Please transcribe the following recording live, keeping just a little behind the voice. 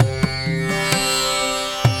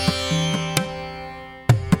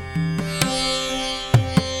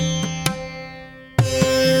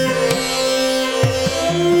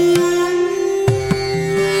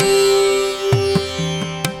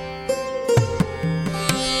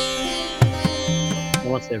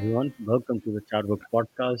Namaste everyone. Welcome to the Charvak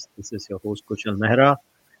podcast. This is your host Kushal Mehra.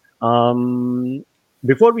 Um,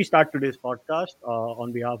 Before we start today's podcast,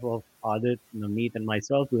 on behalf of Adit, Navneet, and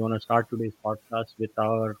myself, we want to start today's podcast with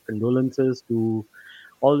our condolences to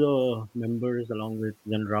all the members, along with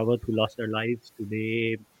Jan Rawat, who lost their lives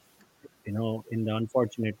today. In the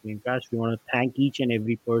unfortunate plane crash, we want to thank each and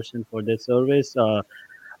every person for their service.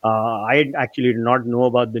 I actually did not know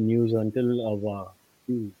about the news until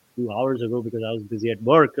few hours ago because I was busy at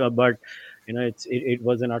work. But it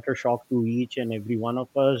was an utter shock to each and every one of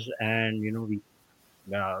us, and we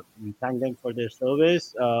thank them for their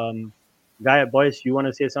service. Guy, boys, you want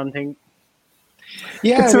to say something?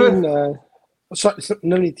 Yeah, I It's mean, a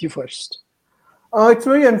Navneet, you first. it's a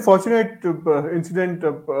very unfortunate incident,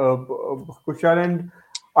 Kushal, and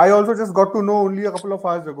I also just got to know only a couple of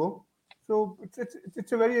hours ago. So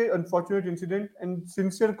it's a very unfortunate incident, and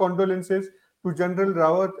sincere condolences to General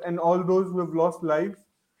Rawat and all those who have lost lives.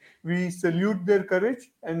 We salute their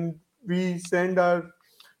courage and we send our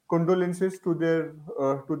condolences to their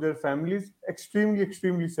families.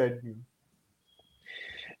 Extremely sad news.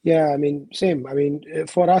 Yeah, I mean, same. I mean,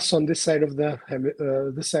 for us on this side of the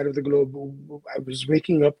globe, I was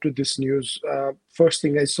waking up to this news. First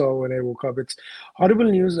thing I saw when I woke up, it's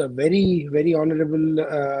horrible news. A very honorable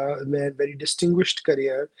man, very distinguished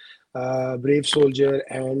career, brave soldier,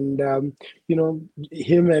 and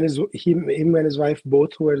him and his wife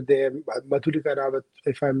both were there. Madhurika Rawat,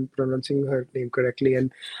 if I'm pronouncing her name correctly,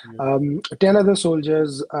 and 10 other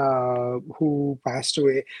soldiers who passed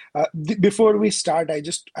away. Before we start, I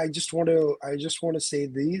just want to say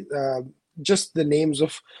just the names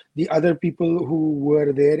of the other people who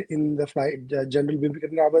were there in the flight: General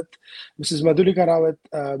Bipin Rawat, Mrs. Madhurika Rawat,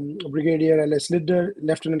 Brigadier L.S. Lidder,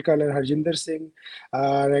 Lieutenant Colonel Harjinder Singh,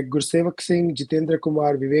 Gursevak Singh, Jitendra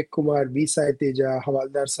Kumar, Vivek Kumar, V. Sai Teja,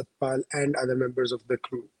 Havaldar Satpal, and other members of the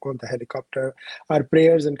crew on the helicopter. Our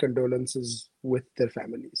prayers and condolences with their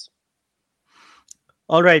families.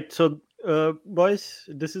 All right, so boys,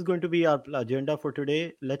 this is going to be our agenda for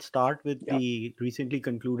today. Let's start with Yeah. the recently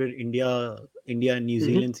concluded India and New Mhm.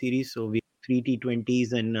 Zealand series. So we have three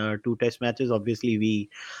T20s and two Test matches. Obviously,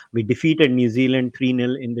 we defeated New Zealand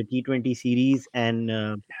 3-0 in the T20 series and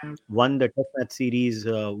won the Test match series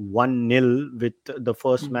 1-0 with the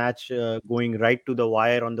first Mhm. match going right to the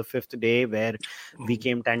wire on the fifth day, where we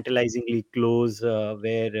came tantalizingly close,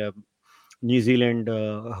 where New Zealand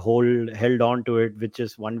held on to it with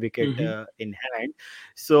just one wicket Mhm. in hand.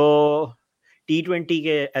 So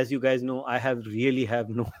T20, as you guys know, I really have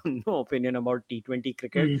no no opinion about T20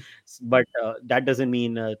 cricket, Mhm. but that doesn't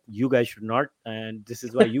mean you guys should not. And this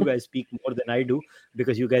is why you guys speak more than I do,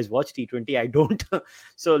 because you guys watch T20. I don't.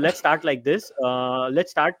 So let's start like this. Let's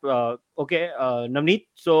start. Okay, Navneet.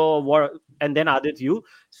 So what? And then Adit, you.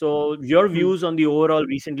 So your Mhm. views on the overall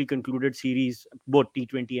recently concluded series, both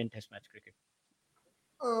T20 and Test match cricket.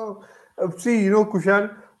 Uh, See,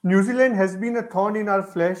 Kushal, New Zealand has been a thorn in our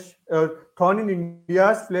flesh, thorn in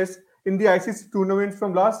India's flesh in the ICC tournaments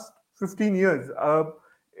from last 15 years.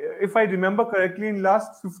 If I remember correctly, in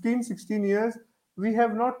last 15, 16 years, we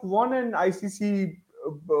have not won an ICC.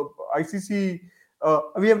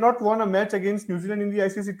 We have not won a match against New Zealand in the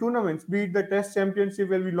ICC tournaments, be it the Test Championship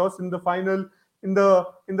where we lost in the final, in the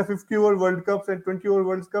 50-over World Cups and 20-over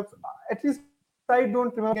World Cups. At least I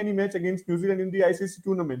don't remember any match against New Zealand in the ICC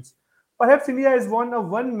tournaments. Perhaps India has won a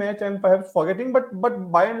one match and perhaps forgetting, but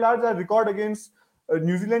by and large, our record against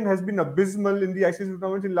New Zealand has been abysmal in the ICC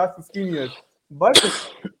tournament in the last 15 years. But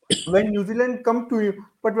when New Zealand come to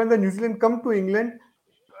but when the New Zealand come to England,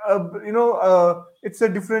 it's a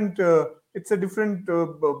different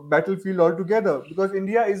battlefield altogether because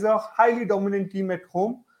India is a highly dominant team at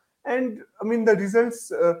home, and I mean the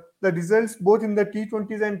results both in the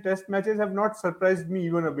T20s and Test matches have not surprised me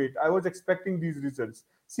even a bit. I was expecting these results.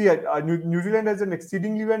 See, New Zealand has an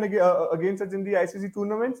exceedingly win against us in the ICC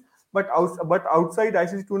tournaments, but outside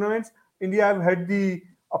ICC tournaments, India have had the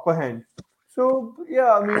upper hand. So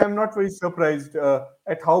yeah, I mean, I'm not very surprised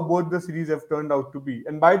at how both the series have turned out to be.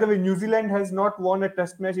 And by the way, New Zealand has not won a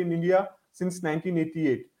Test match in India since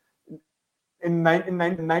 1988. In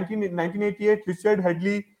 1988, Richard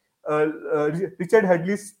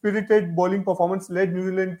Hadley's spirited bowling performance led New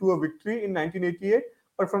Zealand to a victory in 1988.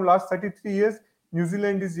 But from last 33 years, New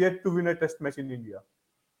Zealand is yet to win a Test match in India.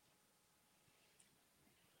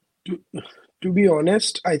 To, to be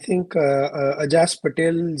honest, I think Ajas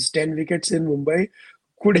Patel's 10 wickets in Mumbai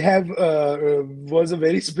could have was a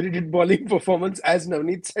very spirited bowling performance, as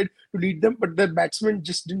Navneet said, to lead them, but the batsmen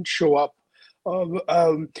just didn't show up.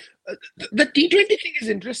 The T20 thing is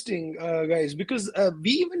interesting, guys, because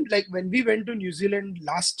we even like when we went to New Zealand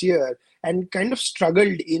last year and kind of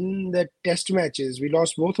struggled in the test matches, we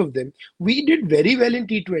lost both of them. We did very well in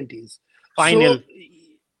T20s. Final. So,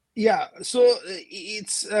 yeah, so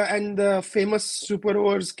it's and the famous super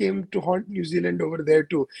overs came to haunt New Zealand over there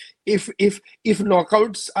too. If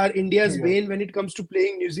knockouts are India's Yeah. bane when it comes to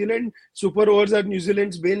playing New Zealand, super overs are New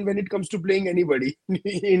Zealand's bane when it comes to playing anybody,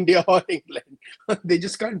 India or England. They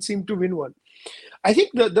just can't seem to win one. I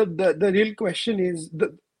think the real question is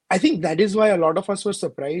I think that is why a lot of us were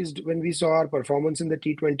surprised when we saw our performance in the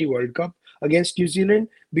T20 World Cup against New Zealand,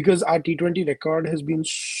 because our T20 record has been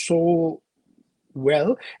so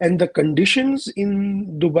well, and the conditions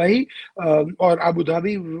in Dubai or Abu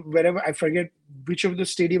Dhabi, wherever, I forget which of the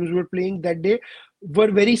stadiums we were playing that day,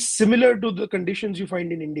 were very similar to the conditions you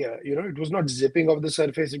find in India. You know, it was not zipping off the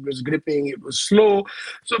surface, it was gripping, it was slow.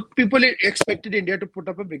 So people expected India to put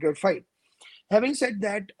up a bigger fight. Having said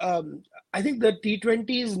that, I think the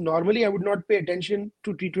T20s, normally I would not pay attention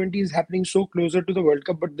to T20s happening so closer to the World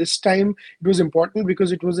Cup, but this time it was important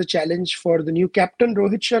because it was a challenge for the new captain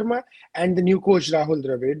Rohit Sharma and the new coach Rahul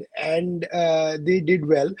Dravid, and they did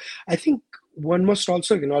well. I think one must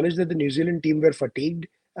also acknowledge that the New Zealand team were fatigued,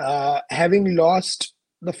 having lost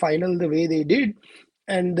the final the way they did,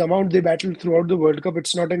 and the amount they battled throughout the World Cup.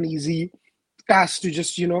 It's not an easy task to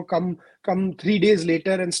just come 3 days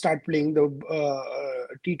later and start playing the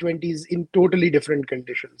T20s in totally different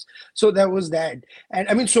conditions. So that was that. And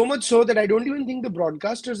I mean, so much so that I don't even think the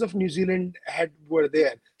broadcasters of New Zealand were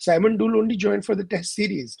there. Simon Dool only joined for the test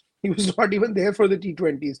series. He was not even there for the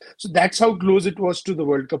T20s. So that's how close it was to the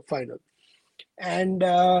World Cup final. And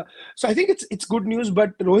so I think it's good news.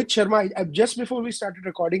 But Rohit Sharma, just before we started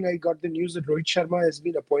recording, I got the news that Rohit Sharma has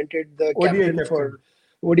been appointed the captain for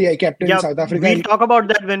ODI captain in South Africa. We'll talk about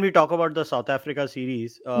that when we talk about the South Africa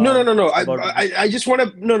series. No. I just want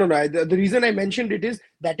to no. The reason I mentioned it is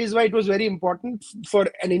that is why it was very important for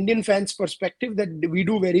an Indian fan's perspective that we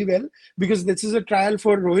do very well, because this is a trial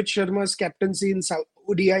for Rohit Sharma's captaincy in South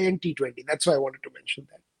ODI and T20. That's why I wanted to mention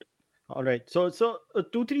that. All right. So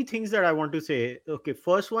 2-3 things that I want to say. Okay,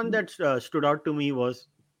 first one that stood out to me was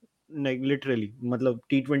like literally, मतलब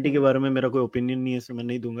T20 के बारे में मेरा कोई opinion नहीं है, so मैं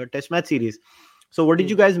नहीं दूंगा. Test match series. So what did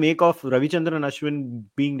you guys make of Ravichandran Ashwin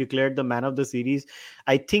being declared the man of the series?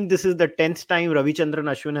 I think this is the 10th time Ravichandran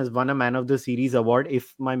Ashwin has won a man of the series award,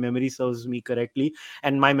 if my memory serves me correctly.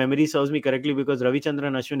 And my memory serves me correctly because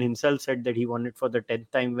Ravichandran Ashwin himself said that he won it for the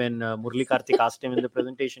 10th time when Murli Karthik asked him in the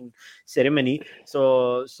presentation ceremony.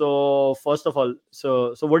 So first of all,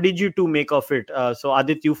 so what did you two make of it? So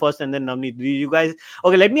Adit, you first, and then Navneet. Do you guys...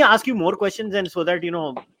 Okay, let me ask you more questions, and so that,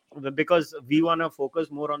 because we want to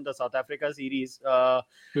focus more on the South Africa series. So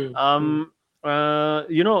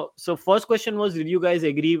first question was, did you guys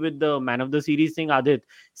agree with the man of the series thing, Adit?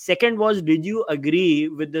 Second was, did you agree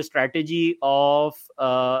with the strategy of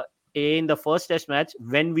in the first test match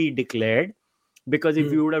when we declared? Because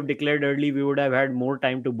if we would have declared early, we would have had more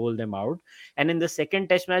time to bowl them out. And in the second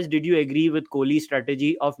test match, did you agree with Kohli's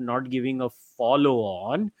strategy of not giving a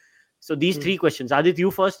follow-on? So these 3 questions. Adit,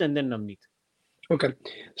 you first, and then Navneet. Okay,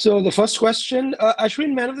 so the first question,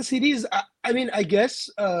 Ashwin, man of the series. I mean, I guess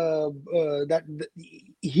that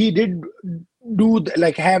he did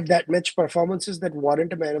have that match performances that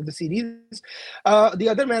warrant a man of the series. The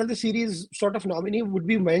other man of the series sort of nominee would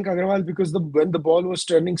be Mayank Agarwal, because when the ball was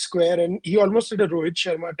turning square, and he almost did a Rohit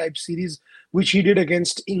Sharma type series, which he did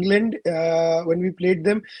against England when we played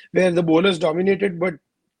them, where the bowlers dominated, but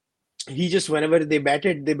he just, whenever they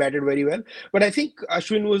batted very well. But I think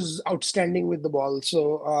Ashwin was outstanding with the ball,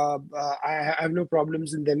 so I have no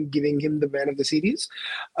problems in them giving him the man of the series.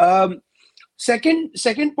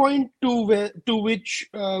 Second point to which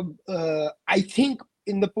I think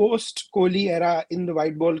in the post Kohli era in the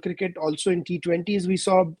white ball cricket, also in T20s, we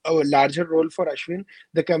saw a larger role for Ashwin.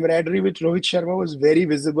 The camaraderie with Rohit Sharma was very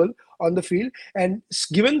visible on the field, and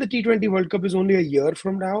given the T20 World Cup is only a year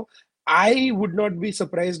from now, I would not be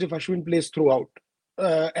surprised if Ashwin plays throughout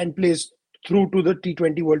and plays through to the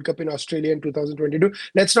T20 World Cup in Australia in 2022.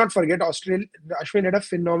 Let's not forget, Ashwin had a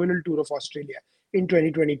phenomenal tour of Australia in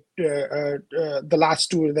 2020, the last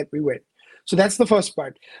tour that we went. So that's the first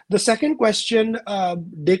part. The second question,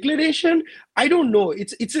 declaration, I don't know.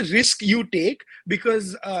 It's a risk you take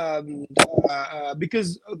because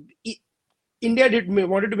India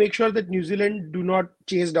wanted to make sure that New Zealand do not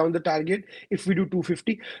chase down the target if we do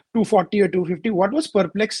 250, 240 or 250. What was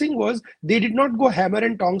perplexing was they did not go hammer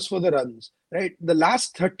and tongs for the runs, right? The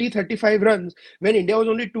last 30, 35 runs, when India was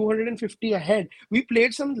only 250 ahead, we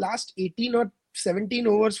played some last 18 or 17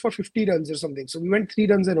 overs for 50 runs or something. So we went 3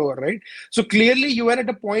 runs an over, right? So clearly you were at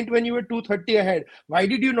a point when you were 230 ahead. Why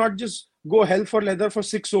did you not just go hell for leather for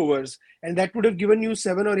 6 overs? And that would have given you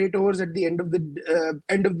 7 or 8 overs at the end of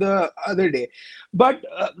the other day. But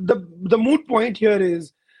the moot point here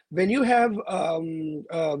is when you have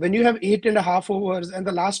 8.5 overs and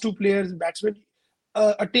the last two players batsmen,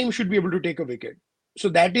 a team should be able to take a wicket. So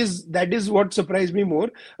that is what surprised me more,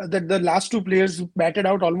 that the last two players batted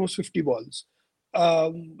out almost 50 balls.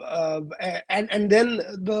 And then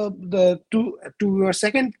the to your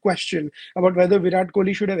second question about whether Virat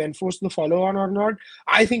Kohli should have enforced the follow on or not,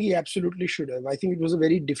 I think he absolutely should have. I think it was a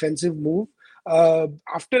very defensive move.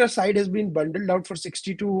 After a side has been bundled out for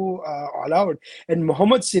 62 all out, and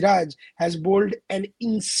Mohammad Siraj has bowled an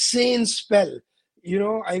insane spell.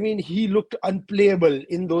 I mean, he looked unplayable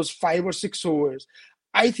in those 5 or 6 overs.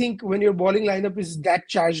 I think when your bowling lineup is that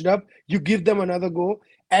charged up, you give them another go.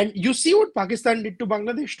 And you see what Pakistan did to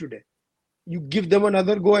Bangladesh today. You give them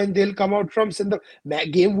another go and they'll come out from the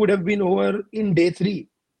game would have been over in day 3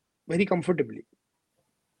 very comfortably.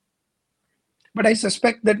 But I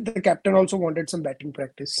suspect that the captain also wanted some batting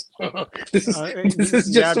practice. This is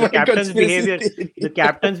just the captain's behavior. theory. The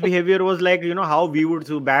captain's behavior was like, how we would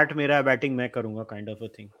do bat mera batting main karunga kind of a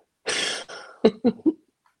thing.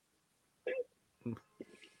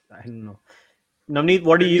 I don't know. Navneet,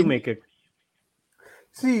 what do you make it?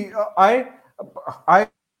 See, I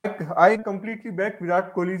completely back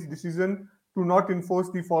Virat Kohli's decision to not enforce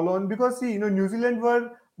the follow-on because see, New Zealand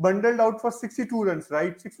were bundled out for 62 runs,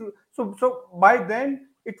 right? So by then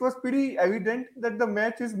it was pretty evident that the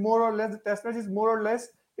match is more or less, the test match is more or less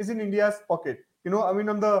is in India's pocket. New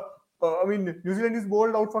Zealand is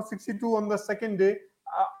bowled out for 62 on the second day.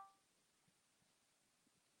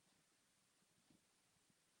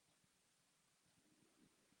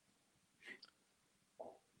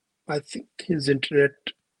 I think his internet.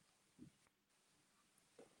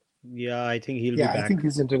 Yeah, I think he'll be back. I think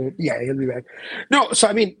his internet. Yeah, he'll be back. No, so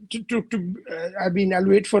I mean, I'll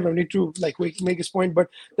wait for Ravneet to make his point. But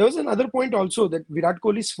there was another point also that Virat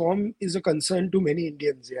Kohli's form is a concern to many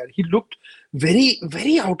Indians. Yeah, he looked very,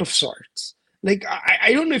 very out of sorts. Like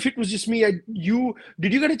I don't know if it was just me. Did you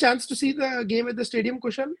get a chance to see the game at the stadium,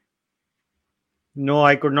 Kushal? No,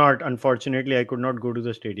 I could not. Unfortunately, I could not go to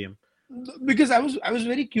the stadium. Because I was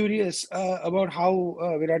very curious about how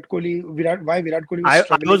why Virat Kohli was I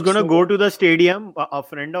struggling. was going to go to the stadium. A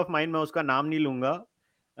friend of mine, मैं उसका नाम नहीं लूंगा.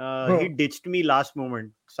 He ditched me last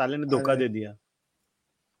moment. साले ने धोखा दे दिया.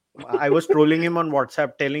 I was trolling him on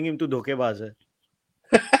WhatsApp, telling him to धोखेबाज है.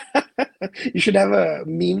 You should have a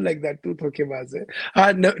meme like that too, धोखेबाज है.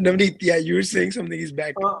 Navneet, yeah, you were saying something is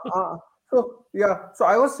back. So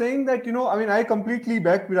I was saying that I completely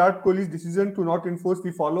back Virat Kohli's decision to not enforce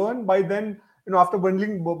the follow-on. By then, after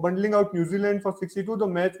bundling out New Zealand for 62, the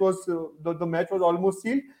match was almost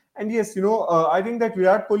sealed. And yes, I think that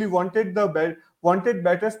Virat Kohli wanted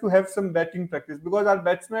batters to have some batting practice because our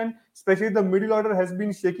batsmen, especially the middle order, has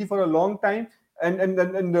been shaky for a long time. And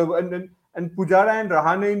Pujara and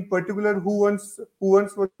Rahane in particular, who once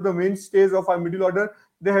were the mainstays of our middle order,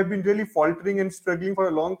 they have been really faltering and struggling for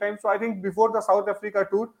a long time. So I think before the South Africa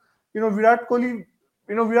tour, Virat Kohli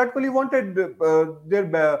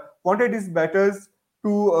wanted his batters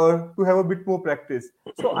to have a bit more practice.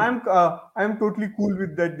 So I'm totally cool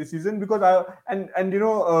with that decision because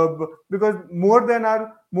because more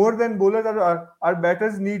than bowlers, our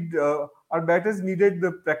batters needed the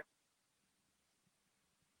practice.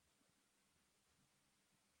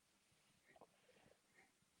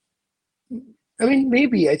 I mean,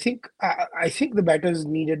 maybe I think the batters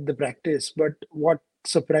needed the practice, but what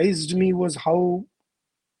surprised me was how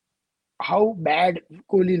bad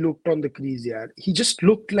Kohli looked on the crease. Yeah, he just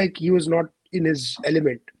looked like he was not in his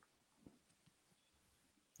element.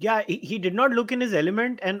 Yeah, he did not look in his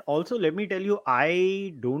element, and also let me tell you,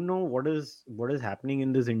 I don't know what is happening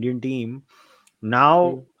in this Indian team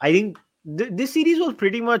now. I think this series was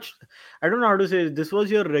pretty much, I don't know how to say it, this was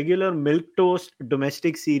your regular milquetoast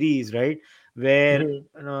domestic series, right? Where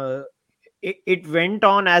it went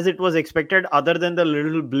on as it was expected, other than the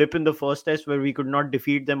little blip in the first test where we could not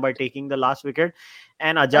defeat them by taking the last wicket,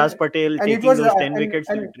 and Ajaz Patel taking those 10 wickets.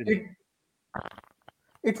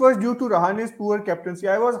 It was due to Rahane's poor captaincy.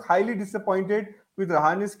 I was highly disappointed with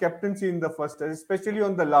Rahane's captaincy in the first test, especially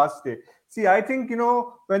on the last day. See, I think,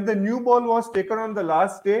 when the new ball was taken on the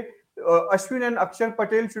last day, Ashwin and Akshar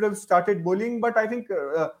Patel should have started bowling, but I think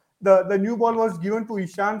the new ball was given to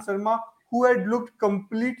Ishant Sharma, who had looked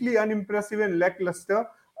completely unimpressive and lackluster.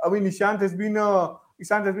 I mean, Ishant has been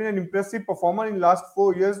an impressive performer in last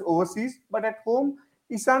 4 years overseas, but at home,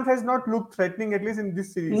 Ishant has not looked threatening, at least in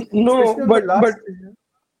this series, No, especially on the last.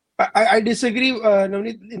 I disagree,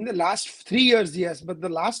 Navneet. In the last 3 years, yes, but the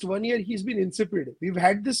last 1 year he's been insipid. We've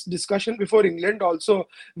had this discussion before England also,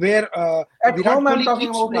 where At Virat home, I'm Kohli talking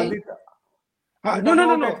keeps about playing. Aditya. I'm No, talking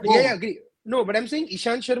no, no, about no. at Yeah, I home. agree. No, but I'm saying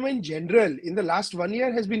Ishant Sharma in general in the last 1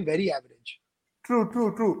 year has been very average.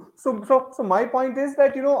 True. So my point is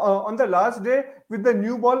that on the last day with the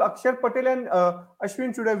new ball, Akshar Patel and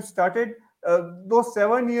Ashwin should have started. Those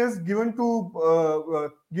 7 years given to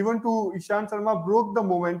Ishant Sharma broke the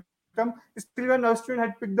momentum, especially when Ashwin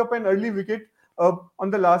had picked up an early wicket on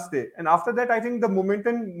the last day. And after that, I think the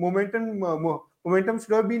momentum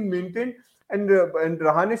should have been maintained, and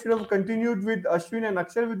Rahane should have continued with Ashwin and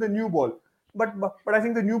Akshar with the new ball. But I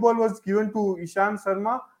think the new ball was given to Ishant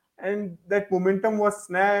Sharma, and that momentum was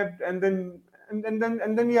snapped, and then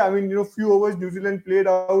yeah, I mean, few overs New Zealand played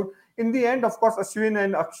out. In the end, of course, Ashwin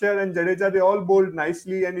and Akshar and Jadeja, they all bowled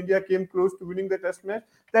nicely, and India came close to winning the test match.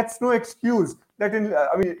 That's no excuse that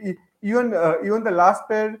even the last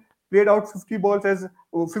pair played out 52 balls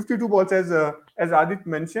as Adit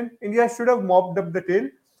mentioned. India should have mopped up the tail,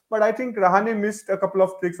 but I think Rahane missed a couple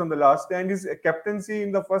of tricks on the last day, and his captaincy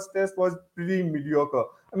in the first test was pretty mediocre.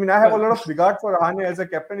 I mean, I have a Well, lot of regard for Rahane as a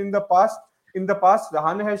captain. In the past,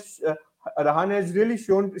 Rahane has really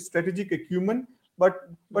shown strategic acumen, but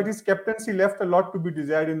his captaincy left a lot to be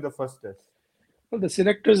desired in the first test. well, the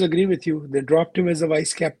selectors agree with you. They dropped him as a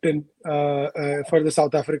vice captain for the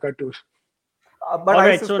South Africa tour. But All I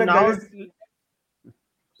right, so suspect that now, is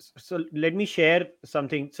so let me share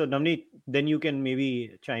something. So Navneet, then you can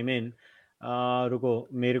maybe chime in. रुको,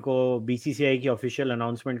 मेरे को BCCI की official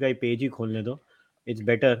announcement का ही page ही खोलने दो. It's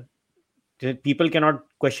better. People cannot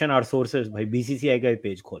question our sources. भाई BCCI का ही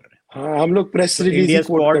page खोल रहे हैं. हाँ, हम लोग प्रेस So रिलीज ही India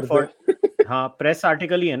कोट squad करते for हैं. हाँ प्रेस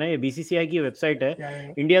आर्टिकल ही है ना ये BCCI की वेबसाइट है.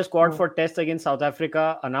 Yeah. India squad for tests against South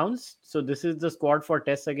Africa announced. So this is the squad for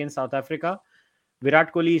tests against South Africa.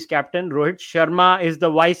 Virat Kohli is captain. Rohit Sharma is the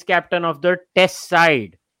vice captain of the test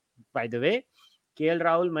side. By the way, KL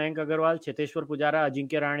Rahul, Mayank Agarwal, Cheteshwar Pujara,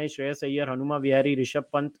 Ajinkya Rahane, Shreyas Iyer, Hanuma Vihari, Rishabh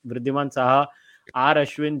Pant, Vridhiman Saha, R.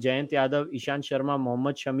 Ashwin, Jayant Yadav, Ishant Sharma,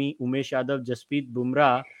 Mohammad Shami, Umesh Yadav, Jasprit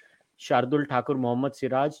Bumrah, Shardul Thakur, Mohammad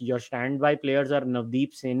Siraj. Your standby players are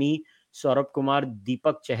Navdeep Saini, Saurabh Kumar,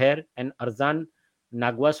 Deepak Chahar, and Arzan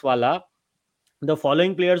Nagwaswala. The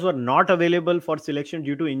following players were not available for selection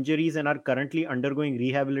due to injuries and are currently undergoing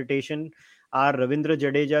rehabilitation are Ravindra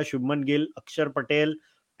Jadeja, Shubman Gill, Akshar Patel,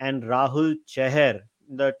 and Rahul Chahar.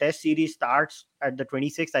 The test series starts at the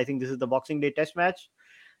 26th. I think this is the Boxing Day test match.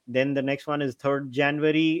 Then the next one is 3rd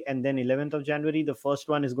January and then 11th of January. The first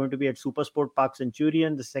one is going to be at Supersport Park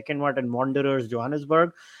Centurion. The second one at Wanderers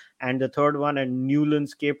Johannesburg. And the third one at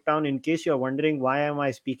Newlands Cape Town. In case you're wondering why am I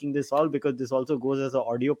speaking this all, because this also goes as an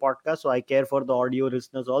audio podcast. So I care for the audio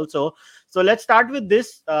listeners also. So let's start with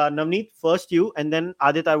this. Navneet, first you, and then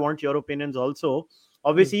Adit, I want your opinions also.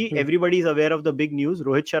 Obviously, everybody is aware of the big news.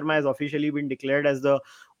 Rohit Sharma has officially been declared as the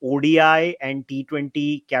ODI and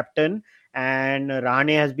T20 captain, and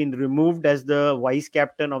Rahane has been removed as the vice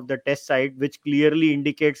captain of the test side, which clearly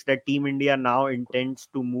indicates that Team India now intends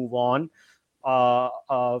to move on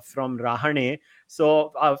from Rahane.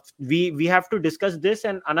 So we have to discuss this.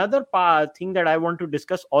 And another thing that I want to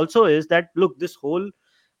discuss also is that, look, this whole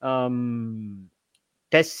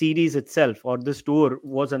test series itself or this tour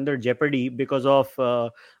was under jeopardy because of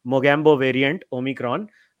Mogambo variant Omicron.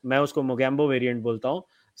 मैं उसको Mogambo variant बोलता हूँ.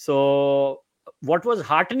 So what was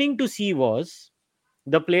heartening to see was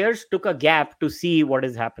the players took a gap to see what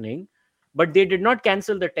is happening, but they did not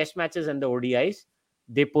cancel the test matches and the ODIs.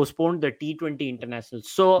 They postponed the T20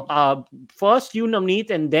 internationals. So first you, Navneet,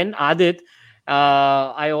 and then Adit.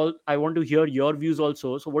 I want to hear your views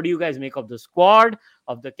also. So what do you guys make of the squad,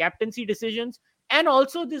 of the captaincy decisions, and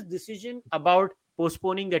also this decision about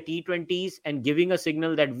postponing the T20s and giving a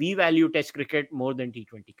signal that we value test cricket more than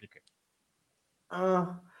T20 cricket?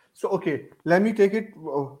 Okay, let me take it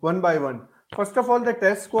one by one. First of all, the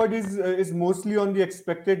test squad is mostly on the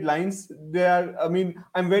expected lines.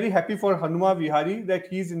 I'm very happy for Hanuma Vihari that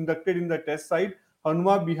he's inducted in the test side.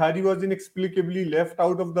 Hanuma Vihari was inexplicably left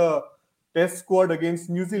out of the test squad against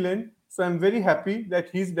New Zealand, so I'm very happy that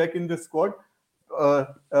he's back in the squad.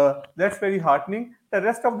 That's very heartening. The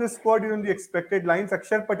rest of the squad is on the expected lines.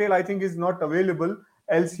 Akshar Patel, I think, is not available,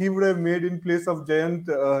 else he would have made in place of Jayant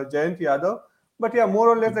Yadav. But yeah, more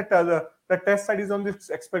or less the test side is on the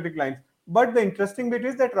expected lines. But the interesting bit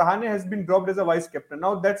is that Rahane has been dropped as a vice captain.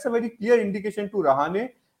 Now that's a very clear indication to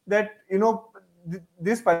Rahane that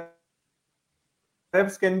this perhaps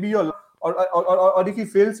can be your, or if he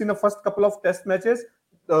fails in the first couple of test matches,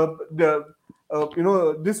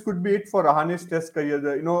 this could be it for Rahane's Test career.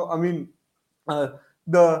 Uh,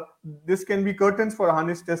 the this can be curtains for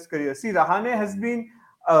Rahane's Test career. See, Rahane has been,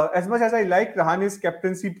 as much as I like Rahane's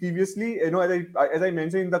captaincy previously, as I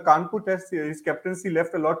mentioned in the Kanpur Test, his captaincy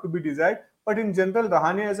left a lot to be desired. But in general,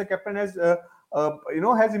 Rahane as a captain has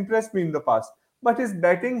impressed me in the past. But his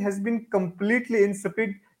batting has been completely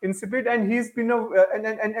insipid, and he's been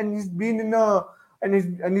and he's been in a and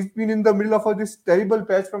he's been in the middle of this terrible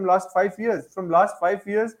patch from last 5 years. From last 5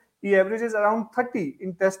 years, he averages around 30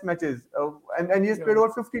 in test matches, and he has played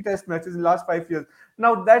over 50 test matches in the last 5 years.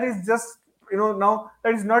 Now that is just now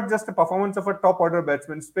that is not just a performance of a top order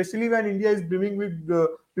batsman, especially when India is brimming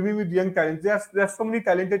with young talents. There are so many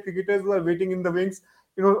talented cricketers who are waiting in the wings.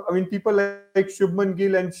 People like Shubman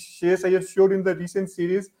Gill and Shreyas Iyer showed in the recent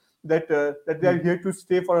series that they are here to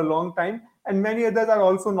stay for a long time, and many others are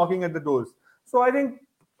also knocking at the doors. So I think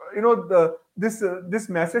this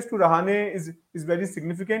message to Rahane is very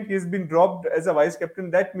significant. He has been dropped as a vice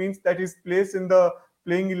captain. That means that his place in the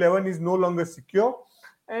playing 11 is no longer secure,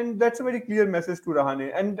 and that's a very clear message to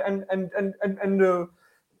Rahane.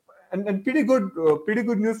 And pretty good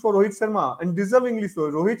news for Rohit Sharma, and deservingly so.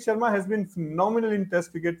 Rohit Sharma has been phenomenal in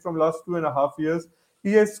Test cricket from last 2.5 years.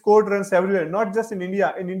 He has scored runs everywhere, not just in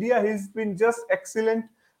India. In India, he's been just excellent.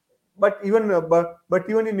 But even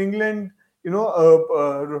in England,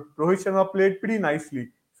 Rohit Sharma played pretty nicely.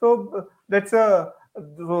 So that's a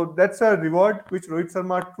reward which Rohit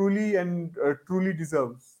Sharma truly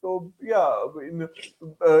deserves. So yeah,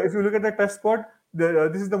 if you look at the Test squad,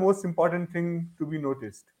 this is the most important thing to be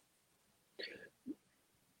noticed.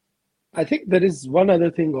 I think there is one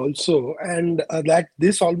other thing also, and that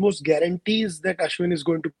this almost guarantees that Ashwin is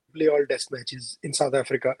going to play all test matches in South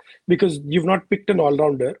Africa, because you've not picked an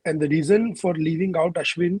all-rounder, and the reason for leaving out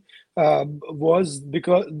Ashwin was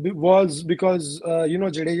because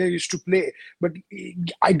Jadeja used to play, but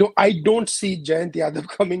I don't see Jayant Yadav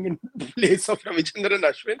coming in place of Ravichandran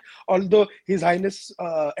Ashwin, although His Highness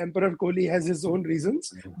Emperor Kohli has his own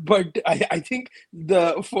reasons. But I think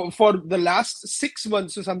for the last 6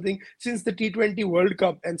 months or something, since the T20 World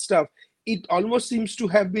Cup and stuff, it almost seems to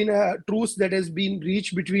have been a truce that has been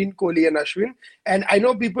reached between Kohli and Ashwin. And I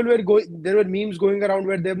know people were there were memes going around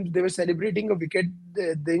where they were celebrating a wicket,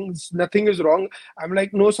 things, nothing is wrong. I'm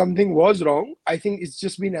like, no, something was wrong. I think it's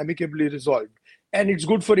just been amicably resolved. And it's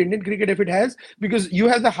good for Indian cricket if it has, because you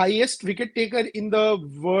have the highest wicket taker in the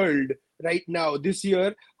world right now this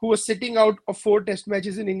year, who was sitting out of 4 test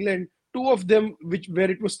matches in England, 2 of them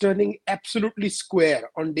where it was turning absolutely square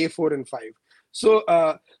on day 4 and 5. So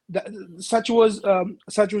such was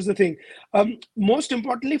the thing. Most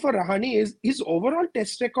importantly for Rahane is his overall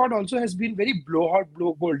test record also has been very blow hot,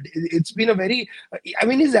 blow cold. It's been a very,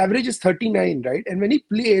 his average is 39, right? And when he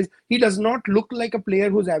plays, he does not look like a player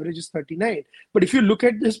whose average is 39. But if you look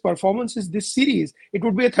at his performances this series, it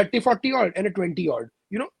would be a 30-40 odd and a 20 odd.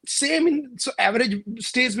 So average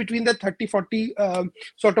stays between the 30-40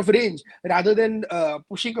 sort of range rather than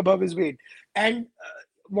pushing above his weight. And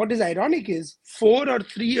what is ironic is 4 or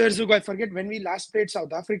 3 years ago, I forget when we last played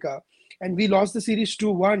South Africa, and we lost the series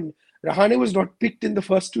 2-1. Rahane was not picked in the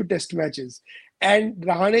first 2 test matches. And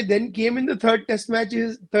Rahane then came in the third test match,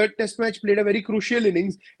 played a very crucial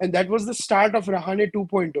innings, and that was the start of Rahane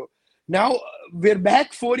 2.0. Now, we're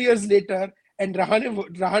back 4 years later, and Rahane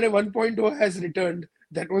 1.0 has returned.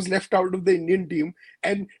 That was left out of the Indian team.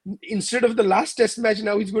 And instead of the last test match,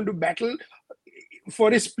 now he's going to battle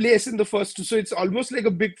for his place in the first 2. So it's almost like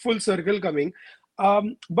a big full circle coming.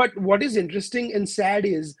 But what is interesting and sad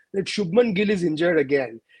is that Shubman Gill is injured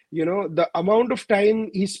again. The amount of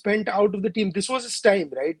time he spent out of the team, this was his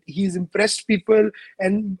time, right? He's impressed people,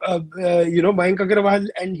 and Mayank Agarwal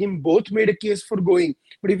and him both made a case for going.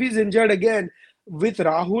 But if he's injured again, with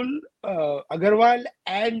Rahul, Agarwal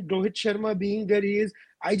and Rohit Sharma being there,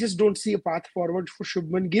 I just don't see a path forward for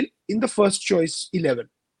Shubman Gill in the first choice 11.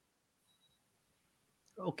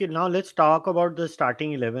 Okay, now let's talk about the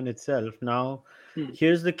starting 11 itself. Now,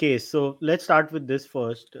 here's the case. So let's start with this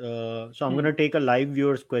first. So I'm going to take a live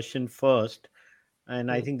viewer's question first.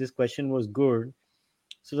 And I think this question was good.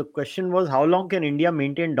 So the question was, how long can India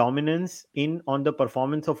maintain dominance on the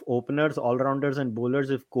performance of openers, all-rounders and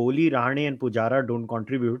bowlers if Kohli, Rahane and Pujara don't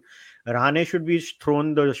contribute? Rahane should be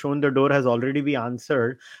shown the door has already been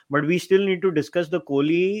answered, but we still need to discuss the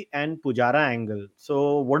Kohli and Pujara angle.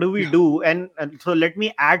 So what do we do? And so let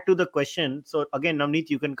me add to the question. So again,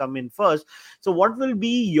 Navneet, you can come in first. So what will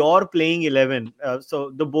be your playing 11?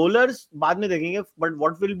 So the bowlers, baad mein dekhenge, but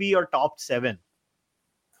what will be your top 7?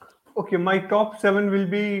 Okay, my top 7 will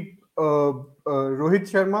be Rohit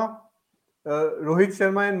Sharma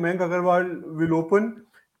and Mayank Agarwal will open.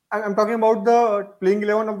 I'm talking about the playing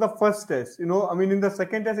 11 of the first test. I mean, in the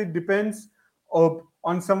second test, it depends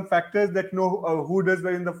on some factors that who does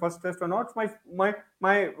well in the first test or not. My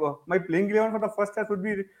playing 11 for the first test would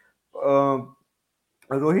be uh,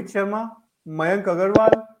 Rohit Sharma, Mayank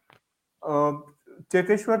Agarwal, uh,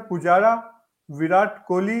 Cheteshwar Pujara, Virat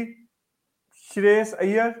Kohli, Shreyas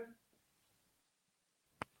Iyer.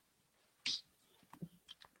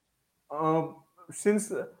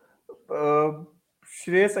 Since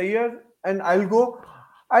Shreyas Iyer, and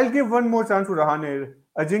I'll give one more chance to Rahane,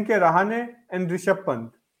 Ajinkya Rahane, and Rishabh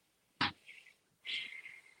Pant.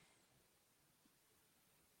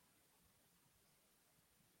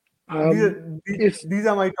 These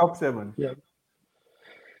are my top 7. Yeah.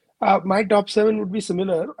 My top 7 would be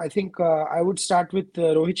similar. I think I would start with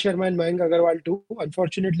Rohit Sharma and Mayank Agarwal too.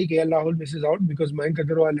 Unfortunately, KL Rahul misses out because Mayank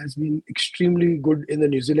Agarwal has been extremely good in the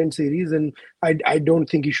New Zealand series, and I don't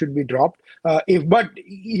think he should be dropped. But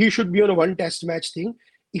he should be on a one test match thing.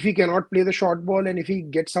 If he cannot play the short ball and if he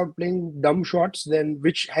gets out playing dumb shots, then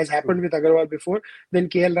which has happened with Agarwal before, then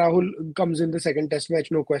KL Rahul comes in the second test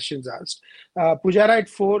match, no questions asked. Pujara at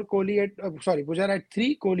 4, Pujara at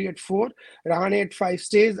 3, Kohli at 4, Rahane at 5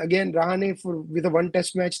 stays. Again, Rahane with a one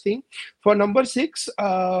test match thing. For number 6,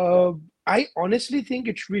 I honestly think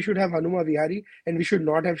we should have Hanuma Vihari and we should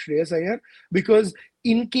not have Shreyas Iyer, because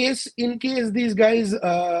in case these guys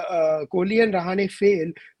Kohli and Rahane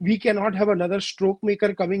fail, we cannot have another stroke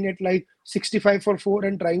maker coming at like 65 for 4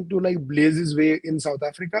 and trying to like blaze his way in South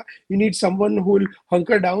Africa. You need someone who will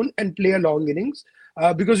hunker down and play a long innings,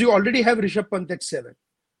 because you already have Rishabh Pant at 7.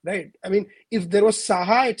 Right. I mean, if there was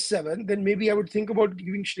Saha at 7, then maybe I would think about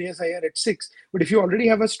giving Shreyas Iyer at 6. But if you already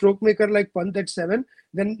have a stroke maker like Pant at 7,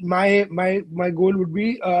 then my goal would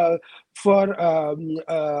be for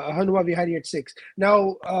Hanuma Vihari at 6.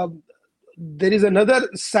 Now, there is another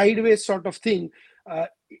sideways sort of thing.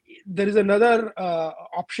 There is another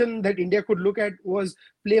option that India could look at, was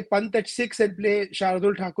play Pant at 6 and play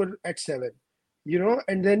Shardul Thakur at 7.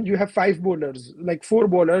 And then you have 5 bowlers, like 4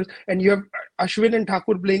 bowlers, and you have Ashwin and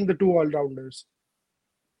Thakur playing the 2 all-rounders.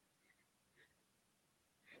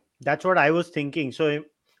 That's what I was thinking. So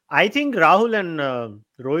I think Rahul and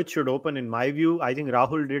Rohit should open. In my view, I think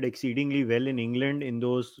Rahul did exceedingly well in England in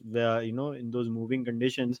those, in those moving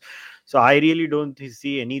conditions. So I really don't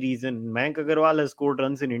see any reason. Mayank Agarwal has scored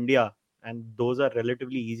runs in India, and those are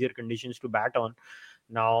relatively easier conditions to bat on.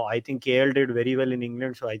 Now, I think KL did very well in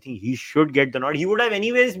England, so I think he should get the nod. He would have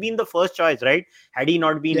anyways been the first choice, right? Had he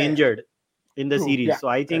not been injured in the series. Yeah. So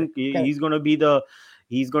I think he's going to be the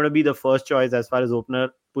first choice as far as opener.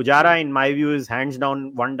 Pujara, in my view, is hands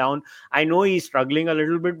down one down. I know he's struggling a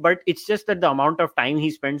little bit, but it's just that the amount of time he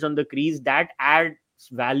spends on the crease, that adds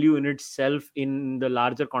value in itself in the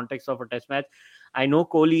larger context of a test match. I know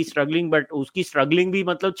Kohli is struggling, but उसकी struggling भी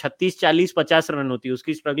मतलब 36, 40, 50 run होती है.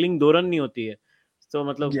 उसकी struggling 2 run नहीं होती है. तो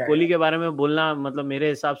मतलब कोहली के बारे में बोलना मतलब मेरे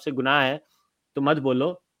हिसाब से गुनाह है, तो मत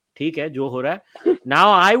बोलो. ठीक है जो हो रहा है.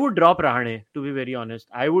 Now I would drop Rahane, to be very honest.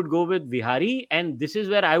 I would go with Vihari, and this is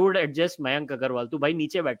where I would adjust Mayank Agarwal. तो भाई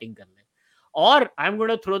नीचे बैटिंग कर ले. Or I'm going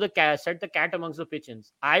to throw set the cat amongst the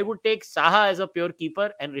pigeons. I would take Saha as a pure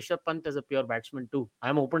keeper and Rishabh Pant as a pure batsman too.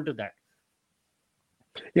 I'm open to that.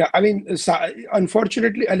 Yeah, I mean,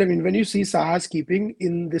 unfortunately, I mean, when you see Saha's keeping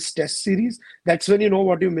in this test series, that's when you know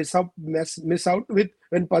what you miss out with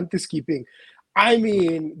when Pant is keeping. I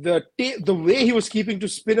mean, the way he was keeping to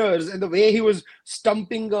spinners and the way he was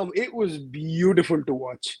stumping them, it was beautiful to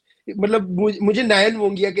watch. मतलब मुझे नयन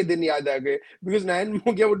मोंगिया के दिन याद आ गए, because Nayan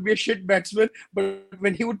Mongia would be a shit batsman, but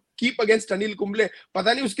when he would keep against Anil Kumble,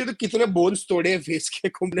 पता नहीं उसके तो कितने bones तोड़े हैं face के,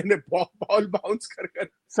 कुंबले ने ball bounce कर.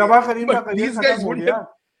 सबा करीम का these guys wouldn't have.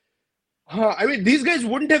 I mean, these guys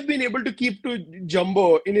wouldn't have been able to keep to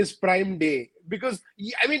Jumbo in his prime day, because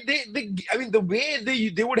I mean the way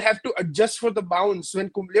they would have to adjust for the bounce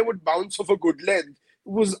when Kumble would bounce off a good length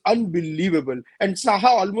was unbelievable, and Saha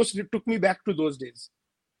almost took me back to those days.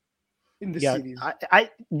 In this series,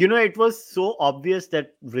 it was so obvious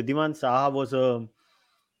that Wriddhiman Saha was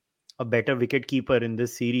a better wicket keeper in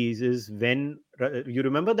this series is when you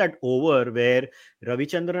remember that over where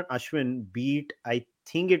Ravichandran Ashwin beat, I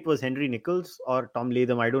think it was Henry Nicholls or Tom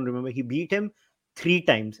Latham, I don't remember. He beat him 3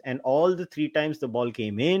 times, and all the 3 times the ball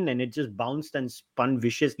came in and it just bounced and spun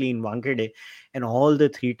viciously in Wankhede, and all the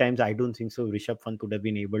 3 times I don't think so Rishabh Pant would have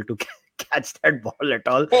been able to catch that ball at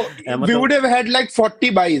all. We would have had like 40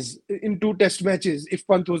 buys in 2 test matches if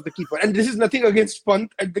Pant was the keeper, and this is nothing against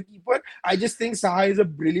Pant at the keeper. I just think Saha is a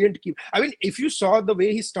brilliant keeper. I mean, if you saw the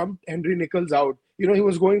way he stumped Henry Nicholls out, he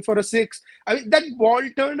was going for a 6. I mean, that ball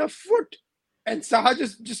turned a foot and Saha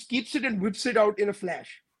just keeps it and whips it out in a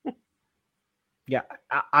flash. Yeah,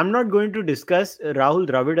 I'm not going to discuss Rahul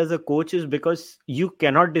Dravid as a coach, is because you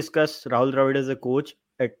cannot discuss Rahul Dravid as a coach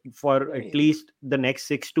for at least the next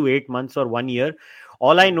 6 to 8 months or 1 year.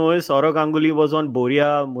 All I know is Saurav Ganguly was on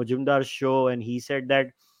Boria Mujumdar's show, and he said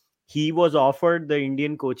that he was offered the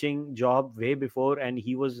Indian coaching job way before, and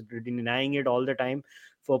he was denying it all the time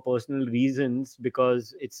for personal reasons,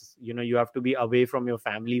 because it's, you have to be away from your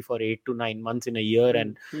family for 8 to 9 months in a year,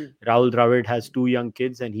 and Rahul Dravid has 2 young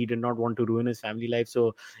kids, and he did not want to ruin his family life.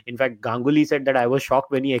 So in fact, Ganguly said that I was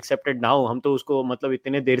shocked when he accepted. Now हम तो उसको मतलब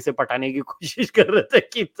इतने देर से पटाने की कोशिश कर रहे थे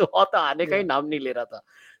कि तो आने का ही नाम नहीं ले रहा था.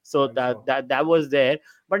 So that was there.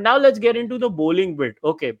 But now let's get into the bowling bit.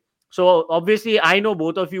 Okay. So obviously, I know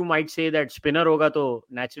both of you might say that spinner hoga to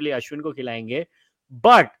naturally Ashwin ko khilayenge.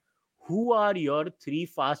 But who are your 3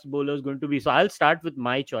 fast bowlers going to be? So I'll start with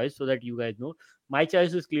my choice so that you guys know. My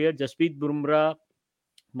choice is clear: Jasprit Bumrah,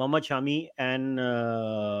 Mohammad Shami, and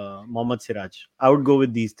Mohammad Siraj. I would go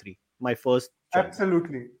with these 3. My first choice.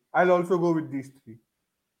 Absolutely. I'll also go with these 3.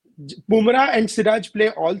 Bumrah and Siraj play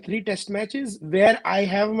all 3 test matches. Where I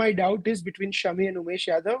have my doubt is between Shami and Umesh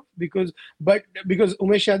Yadav, because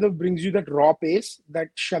Umesh Yadav brings you that raw pace that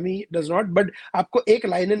Shami does not. But आपको एक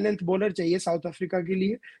line and length bowler चाहिए South Africa के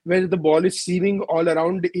लिए, where the ball is seaming all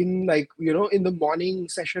around in in the morning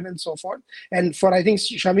session and so forth. And for I think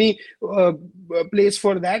Shami plays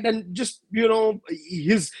for that, and just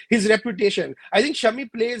his reputation. I think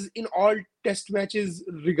Shami plays in all test matches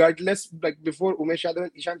regardless, like before Umesh Yadav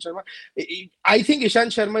and Ishant Sharma. I think Ishant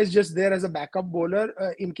Sharma is just there as a backup bowler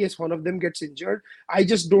in case one of them gets injured. I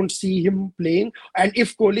just don't see him playing. And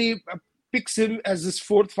if Kohli picks him as his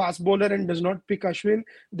 4th fast bowler and does not pick Ashwin,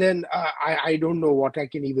 then I don't know what I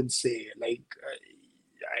can even say. I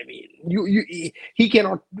mean, he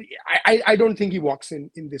cannot. I don't think he walks in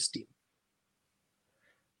this team.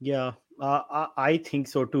 Yeah, I think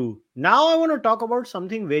so too. Now I want to talk about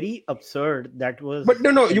something very absurd that was. But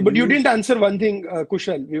but you didn't answer one thing,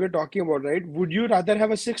 Kushal. We were talking about, right? Would you rather have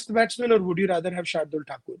a 6th batsman, or would you rather have Shardul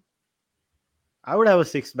Thakur? I would have a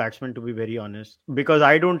 6th batsman, to be very honest, because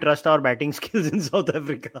I don't trust our batting skills in South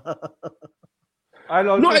Africa.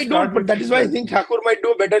 No, I don't. But that is why I think Thakur might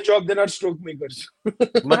do a better job than our stroke makers.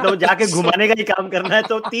 मतलब जाके घुमाने का ही काम करना है,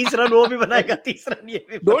 तो 30 run वो भी बनाएगा, 30 रन ये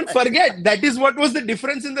भी. Don't forget, that is what was the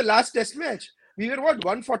difference in the last test match. We were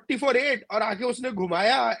 140 for 8, और आके उसने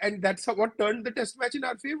घुमाया, and that's what turned the test match in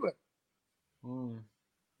our favor.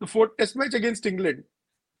 The 4th test match against England.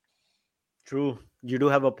 True, you do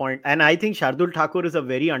have a point, and I think Shardul Thakur is a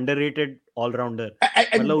very underrated all-rounder.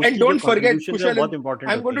 And don't forget,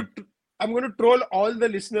 Kushal, I'm going to troll all the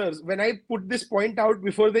listeners. When I put this point out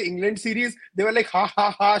before the England series, they were like, ha,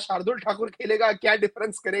 Shardul Thakur khelega, kya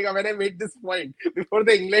difference karega, when I made this point before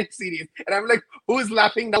the England series. And I'm like, who's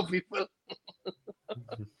laughing now, people?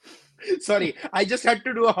 Sorry, I just had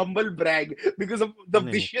to do a humble brag because of the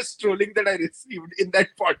vicious trolling that I received in that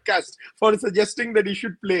podcast for suggesting that he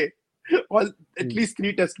should play at least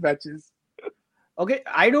 3 test matches. Okay,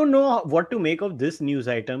 I don't know what to make of this news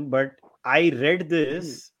item, but I read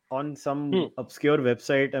this on some obscure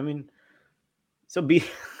website. I mean, so the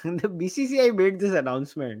BCCI made this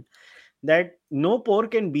announcement that no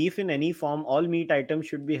pork and beef in any form, all meat items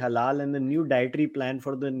should be halal, and the new dietary plan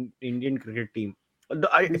for the Indian cricket team.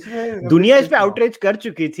 दुनिया इस पे outrage कर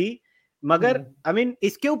चुकी थी, मगर I mean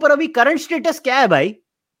इसके ऊपर अभी current status क्या है भाई?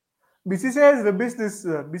 BCCI has rubbished this.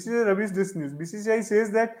 BCCI rubbished this news. BCCI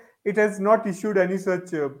says that it has not issued any such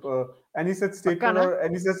statement or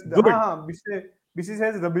any such. BCCI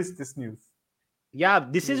has rubbished this news. Yeah,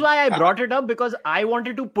 this is why I brought it up, because I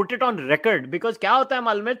wanted to put it on record. Because क्या होता है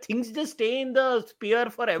मालूम है, things just stay in the sphere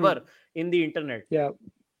forever in the internet. Yeah.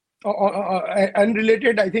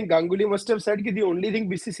 Unrelated, I think Ganguly must have said that the only thing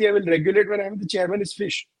BCCI will regulate when I am the chairman is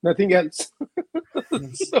fish, nothing else.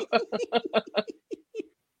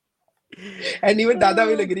 And even Dada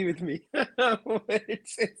will agree with me when it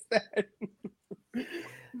says that.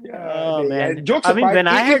 Man. Jokes apart, when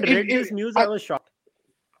I had read this news, I was shocked.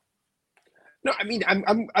 No, I mean,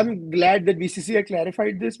 I'm glad that BCCI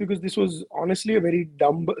clarified this, because this was honestly a very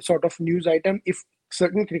dumb sort of news item. If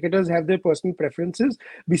certain cricketers have their personal preferences,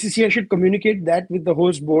 BCCI should communicate that with the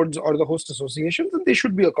host boards or the host associations, and they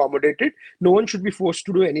should be accommodated. No one should be forced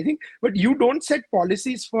to do anything. But you don't set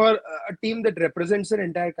policies for a team that represents an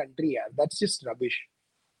entire country. Yeah, that's just rubbish.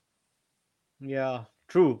 Yeah,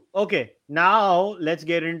 true. Okay, now let's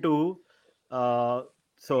get into.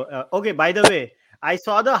 Okay, by the way, I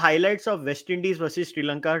saw the highlights of West Indies versus Sri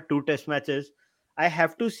Lanka, 2 test matches. I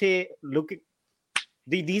have to say, look,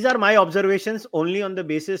 these are my observations only on the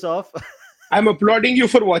basis of. I'm applauding you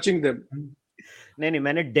for watching them. नहीं,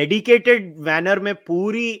 मैंने dedicated manner में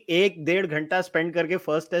पूरी 1-1.5 घंटा spend करके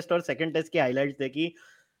first test और second test की highlights देखी.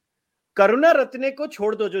 करुणारत्ने को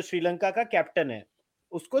छोड़ दो, जो श्रीलंका का कैप्टन है,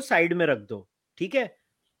 उसको साइड में रख दो, ठीक है.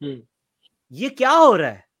 ये क्या हो रहा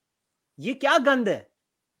है? ये क्या गंद है?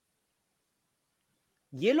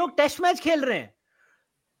 ये लोग टेस्ट मैच खेल रहे हैं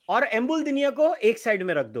और एम्बुल दिनिया को एक साइड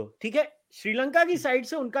में रख दो, ठीक है. श्रीलंका की साइड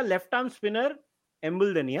से उनका लेफ्ट आर्म स्पिनर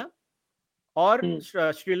एम्बुल दिनिया और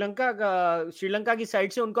श्रीलंका की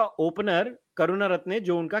साइड से उनका ओपनर करुणारत्ने,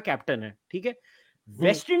 जो उनका कैप्टन है, ठीक है.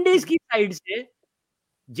 वेस्ट इंडीज की साइड से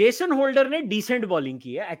जेसन होल्डर ने डिसेंट बॉलिंग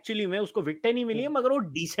की है. एक्चुअली में उसको विकेट नहीं मिली है, मगर वो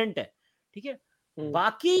डिसेंट है, ठीक है.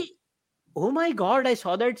 बाकी oh my god, I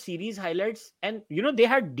saw that series highlights and they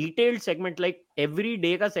had detailed segment, like every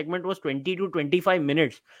day ka segment was 20 to 25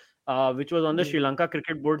 minutes, which was on the Sri Lanka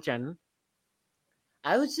Cricket Board channel.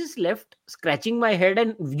 I was just left scratching my head,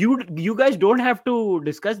 and you guys don't have to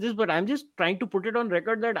discuss this, but I'm just trying to put it on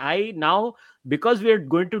record that I now, because we are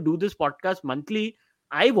going to do this podcast monthly,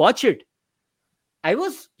 I watch it. I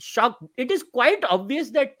was shocked. It is quite obvious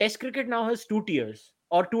that Test cricket now has 2 tiers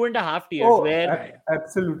or 2.5 tiers.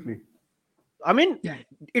 Absolutely. I mean,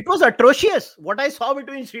 it was atrocious what I saw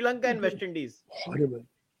between Sri Lanka and West Indies. Horrible.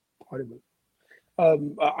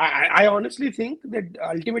 I honestly think that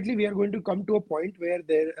ultimately we are going to come to a point where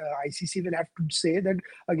ICC will have to say that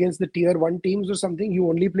against the tier 1 teams or something, you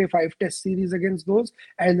only play 5 test series against those,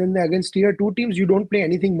 and then against tier 2 teams, you don't play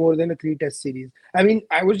anything more than a 3 test series. I mean,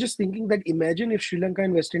 I was just thinking that imagine if Sri Lanka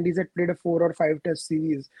and West Indies had played a 4 or 5 test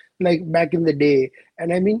series like back in the day.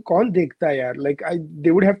 And I mean, kaun dekhta yaar? Like,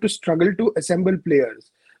 they would have to struggle to assemble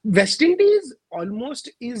players. West Indies almost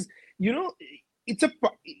is,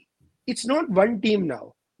 it's not one team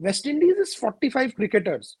now. West Indies is 45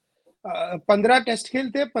 cricketers. 15 test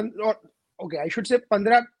khelte, okay, I should say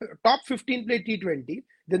 15 top 15 played T20.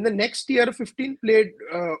 Then the next year 15 played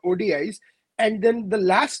ODIs, and then the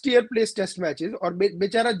last year plays test matches. Or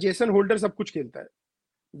bechara Jason Holder sab kuch khelta hai.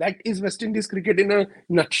 That is West Indies cricket in a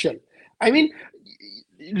nutshell. I mean,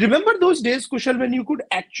 remember those days, Kushal, when you could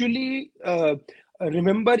actually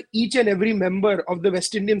remember each and every member of the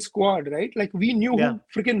West Indian squad, right? Like, we knew who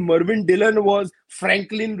freaking Mervyn Dillon was,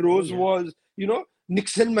 Franklin Rose was,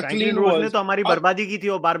 Nixon McLean was. Rose ने तो हमारी बर्बादी की थी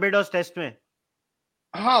वो Barbados test में.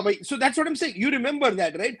 हाँ भाई, so that's what I'm saying. You remember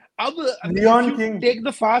that, right? Leon King. Take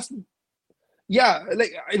the fast. Yeah,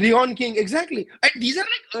 like Leon King, exactly. And these are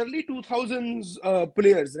like early 2000s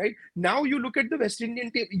players, right? Now you look at the West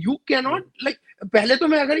Indian team, you cannot, like, पहले तो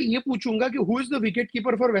मैं अगर ये पूछूंगा कि who is the wicket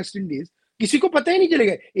keeper for West Indies, किसी को पता ही नहीं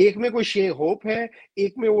चलेगा. एक में कोई शे होप है,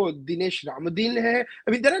 एक में वो दिनेश रामदीन है.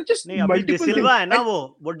 I mean, there are just multiple things. है ना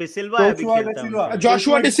वो डिसिल्वा है अभी खेलता है.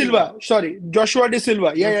 Joshua De Silva. Sorry, Joshua De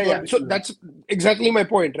Silva. Yeah. So that's exactly my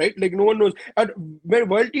point, right? Like, no one knows. And when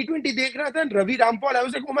World T20 dekh raha tha, Ravi Rampal, I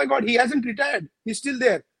was like, oh my god, he hasn't retired. He's still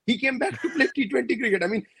there. He came back to play T20 cricket. I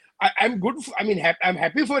mean, I'm good. I'm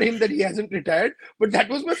happy for him that he hasn't retired. But that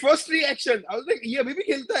was my first reaction. I was like, yeah, abhi bhi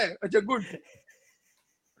khelta hai. Acha, good.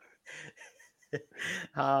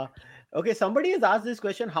 Okay, somebody has asked this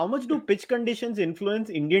question: how much do pitch conditions influence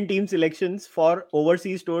Indian team selections for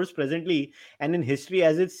overseas tours presently and in history?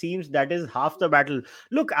 As it seems that is half the battle.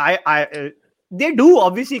 Look, they do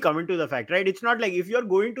obviously come into the fact, right? It's not like if you're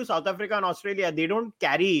going to South Africa and Australia, they don't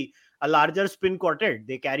carry a larger spin quartet.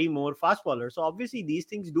 They carry more fast bowlers. So obviously these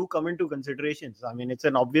things do come into considerations. I mean, it's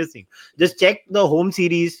an obvious thing. Just check the home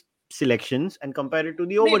series selections and compare it to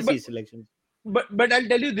the overseas selections. But I'll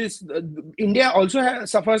tell you this, India also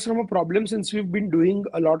suffers from a problem since we've been doing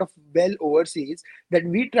a lot of well overseas, that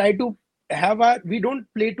we try to we don't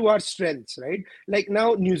play to our strengths, right? Like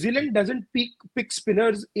now, New Zealand doesn't pick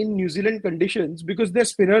spinners in New Zealand conditions because their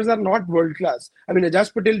spinners are not world class. I mean,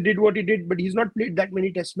 Ajaz Patel did what he did, but he's not played that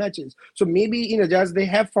many test matches. So maybe in Ajaz, they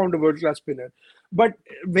have found a world class spinner. But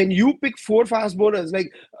when you pick 4 fast bowlers,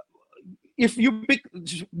 like, if you pick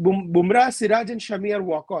Bumrah, Siraj and Shami are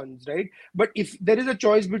walk-ons, right? But if there is a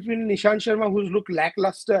choice between Nishant Sharma, who's looked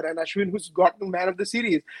lackluster, and Ashwin, who's gotten man of the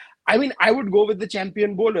series, I mean, I would go with the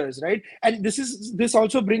champion bowlers, right? And this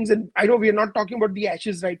also brings in, I know we are not talking about the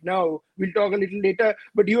Ashes right now. We'll talk a little later.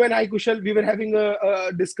 But you and I, Kushal, we were having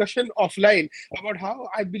a discussion offline about how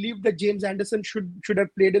I believe that James Anderson should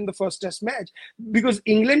have played in the first test match, because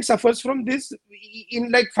England suffers from this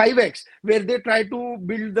in like 5x, where they try to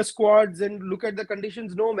build the squads and look at the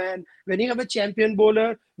conditions. No, man. When you have a champion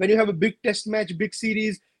bowler, when you have a big test match, big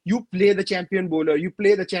series, you play the champion bowler, you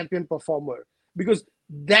play the champion performer, because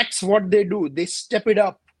that's what they do. They step it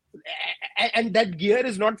up. And that gear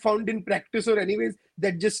is not found in practice or anyways.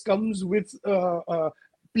 That just comes with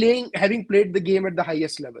having played the game at the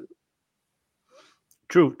highest level.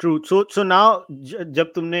 True. So now,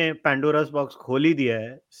 जब तुमने Pandora's box खोल ही दिया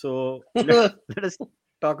है, so let us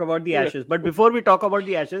talk about the Ashes. But before we talk about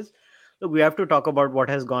the Ashes, look, we have to talk about what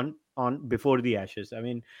has gone on before the Ashes. I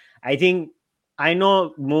mean, I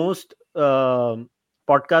know most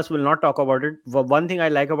podcasts will not talk about it. One thing I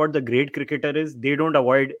like about the great cricketer is they don't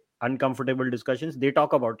avoid uncomfortable discussions. They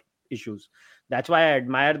talk about issues. That's why I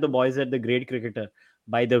admire the boys at the great cricketer,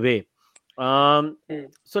 by the way.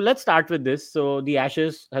 So let's start with this. So the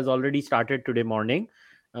Ashes has already started today morning.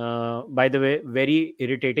 By the way, very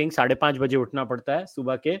irritating. 5:30 बजे उठना पड़ता है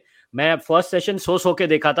सुबह के. मैं first session so के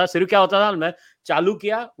देखा था. सिर्फ क्या होता था, मैं चालू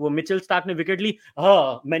किया, वो मिचेल स्टार्क ने विकेट ली,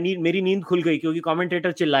 मेरी नींद खुल गई क्योंकि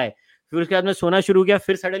कमेंटेटर चिल्लाए. फिर उसके बाद मैं सोना शुरू किया,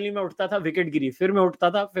 फिर सडनली मैं उठता था, विकेट गिरी, फिर मैं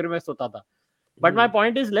उठता था, फिर मैं सोता था. But my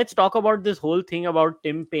point is, let's talk about this whole thing about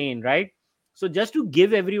Tim Paine, right? So just to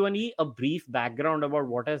give everyone a brief background about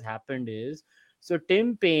what has happened is, so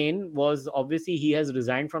Tim Paine was, obviously he has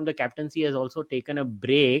resigned from the captaincy, has also taken a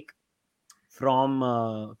break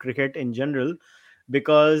from cricket in general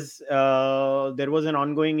because there was an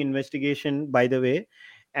ongoing investigation, by the way,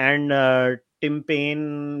 and Tim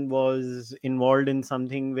Paine was involved in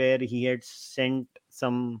something where he had sent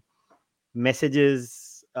some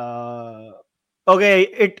messages. Okay,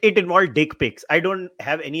 it involved dick pics. I don't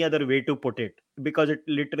have any other way to put it because it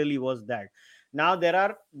literally was that. Now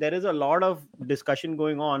there is a lot of discussion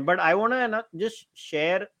going on, but I want to just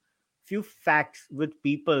share few facts with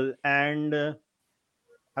people, and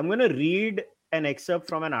I'm going to read an excerpt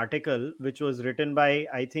from an article which was written by,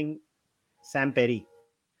 I think, Sam Perry.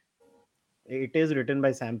 It is written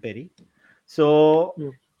by Sam Perry. So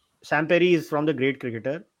Sam Perry is from the Great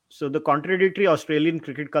Cricketer. So the contradictory Australian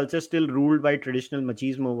cricket culture still ruled by traditional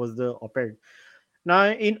machismo was the op-ed. Now,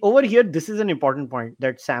 in over here, this is an important point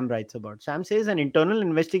that Sam writes about. Sam says an internal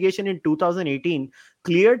investigation in 2018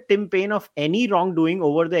 cleared Tim Paine of any wrongdoing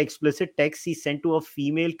over the explicit text he sent to a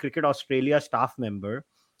female Cricket Australia staff member,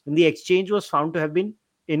 and the exchange was found to have been,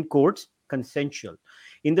 in quotes, consensual.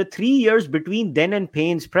 In the 3 years between then and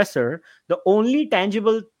Paine's presser, the only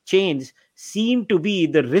tangible change seemed to be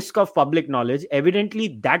the risk of public knowledge.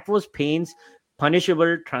 Evidently, that was Paine's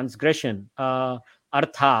punishable transgression.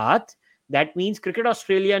 Arthat, that means Cricket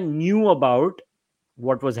Australia knew about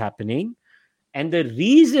what was happening. And the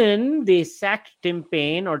reason they sacked Tim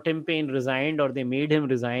Paine, or Tim Paine resigned, or they made him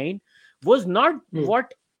resign, was not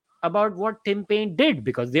what Tim Paine did,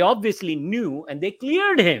 because they obviously knew and they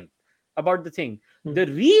cleared him about the thing. The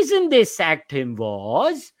reason they sacked him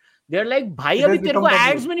was they're like, bhai abhi tere ko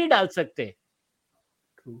ads mein nahi dal sakte.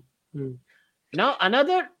 Now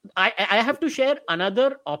I have to share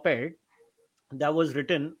another op-ed that was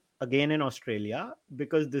written again in Australia,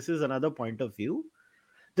 because this is another point of view.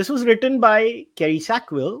 This was written by Kerry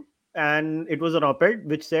Sackville, and it was an op-ed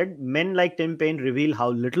which said men like Tim Paine reveal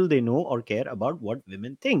how little they know or care about what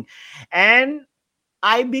women think. And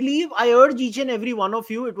I believe I urge each and every one of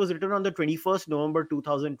you, it was written on the 21st November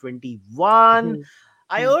 2021.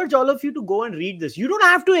 I urge all of you to go and read this. You don't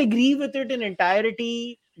have to agree with it in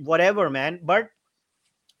entirety, whatever, man. But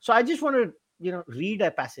so I just want to, read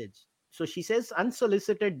a passage. So she says,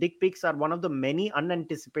 unsolicited dick pics are one of the many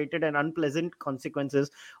unanticipated and unpleasant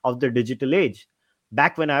consequences of the digital age.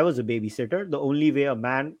 Back when I was a babysitter, the only way a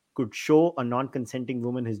man could show a non-consenting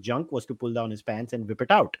woman his junk was to pull down his pants and whip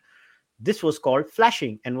it out. This was called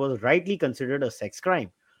flashing and was rightly considered a sex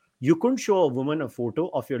crime. You couldn't show a woman a photo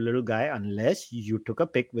of your little guy unless you took a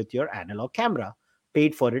pic with your analog camera,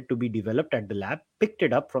 paid for it to be developed at the lab, picked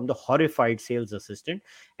it up from the horrified sales assistant,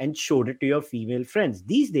 and showed it to your female friends.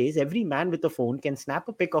 These days, every man with a phone can snap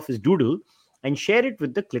a pic of his doodle and share it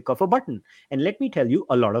with the click of a button. And let me tell you,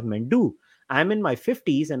 a lot of men do. I'm in my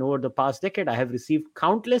 50s, and over the past decade, I have received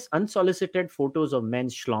countless unsolicited photos of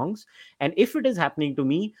men's schlongs. And if it is happening to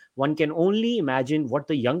me, one can only imagine what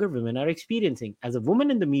the younger women are experiencing. As a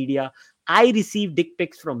woman in the media, I receive dick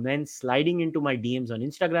pics from men sliding into my DMs on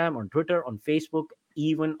Instagram, on Twitter, on Facebook,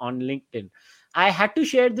 even on LinkedIn. I had to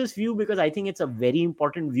share this view because I think it's a very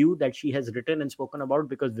important view that she has written and spoken about,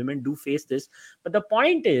 because women do face this. But the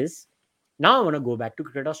point is, now I want to go back to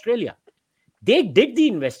Cricket Australia. They did the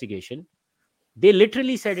investigation. They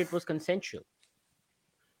literally said it was consensual.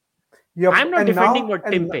 Yep. I'm not defending what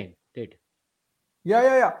Tim Paine did.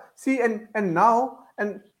 Yeah. See, and now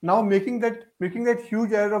making that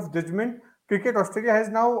huge error of judgment, Cricket Australia has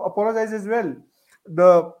now apologized as well.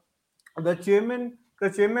 The chairman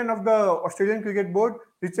of the Australian Cricket Board,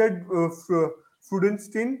 Richard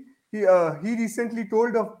Freudenstein, he recently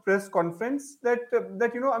told a press conference that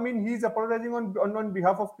he's apologizing on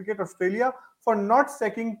behalf of Cricket Australia for not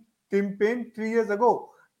sacking Tim Paine 3 years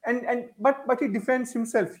ago. But he defends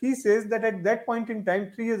himself. He says that at that point in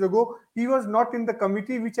time, 3 years ago, he was not in the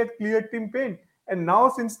committee which had cleared Tim Paine. And now,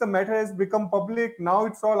 since the matter has become public, now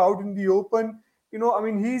it's all out in the open. I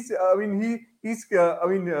mean, he's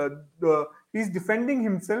defending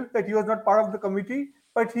himself that he was not part of the committee,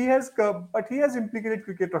 but he has implicated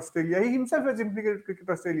Cricket Australia. He himself has implicated Cricket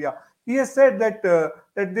Australia. He has said that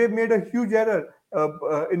they made a huge error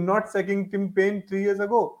in not sacking Tim Paine 3 years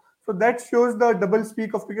ago. So that shows the double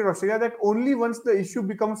speak of Cricket Australia, that only once the issue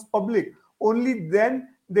becomes public, only then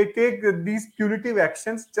they take these punitive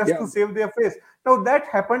actions just to save their face. Now that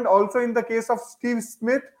happened also in the case of Steve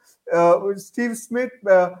Smith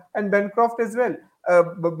and Bancroft as well.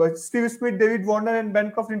 But Steve Smith, David Warner, and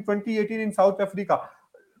Bancroft in 2018 in South Africa.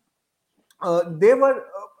 They were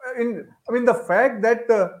I mean, the fact that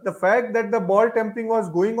the ball tampering was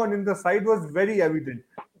going on in the side was very evident.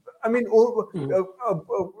 I mean,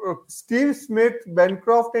 Steve Smith,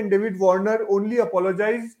 Bancroft, and David Warner only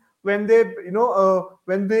apologized when they were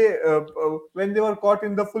caught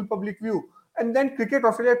in the full public view. And then Cricket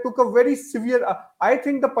Australia took a very severe. I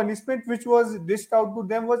think the punishment which was dished out to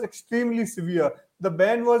them was extremely severe. The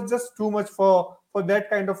ban was just too much for that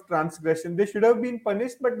kind of transgression. They should have been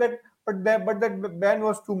punished, but that ban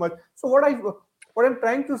was too much. So what I'm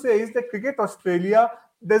trying to say is that Cricket Australia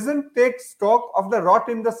doesn't take stock of the rot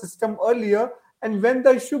in the system earlier, and when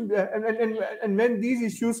the issue and when these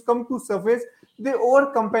issues come to surface, they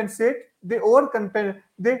overcompensate. They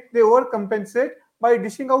overcompensate by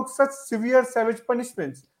dishing out such severe, savage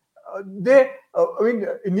punishments.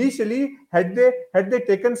 Initially, had they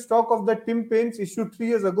taken stock of the Tim Paine's issue 3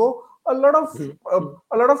 years ago, a lot of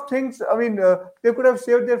things. They could have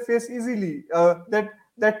saved their face easily.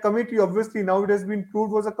 That committee, obviously, now it has been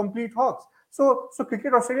proved, was a complete hoax. So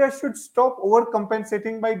Cricket Australia should stop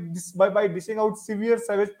overcompensating by dishing out severe,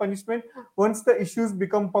 savage punishment once the issues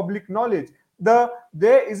become public knowledge. There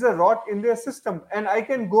is a rot in their system, and I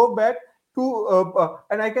can go back to the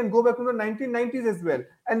 1990s as well.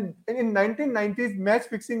 And in 1990s, match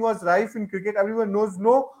fixing was rife in cricket. Everyone knows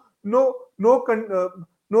no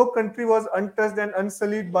country was untouched and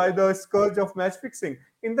unsullied by the scourge of match fixing.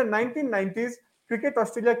 In the 1990s, Cricket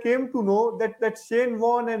Australia came to know that Shane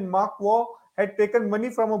Warne and Mark Waugh had taken money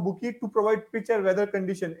from a bookie to provide pitch and weather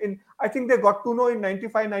condition. I think they got to know in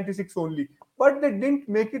 95, 96 only. But they didn't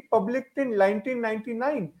make it public till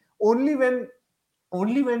 1999. Only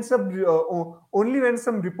when some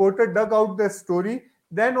reporter dug out the story,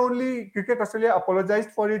 then only Cricket Australia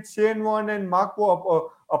apologized for it. Shane Warne and Mark Waugh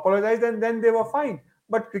apologized, and then they were fine.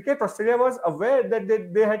 But Cricket Australia was aware that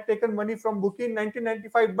they had taken money from bookie in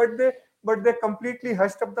 1995, but they completely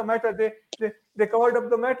hushed up the matter. They covered up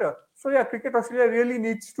the matter. So yeah, Cricket Australia really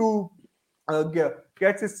needs to get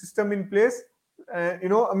its system in place.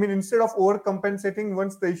 Instead of overcompensating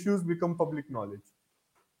once the issues become public knowledge.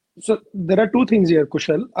 So there are two things here,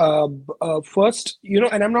 Kushal. First,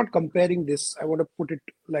 and I'm not comparing this. I want to put it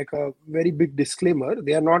like a very big disclaimer.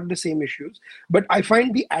 They are not the same issues. But I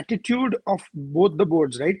find the attitude of both the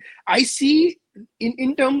boards, right? I see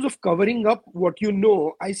in terms of covering up what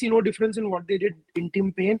I see no difference in what they did in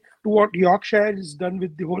Tim Paine to what Yorkshire has done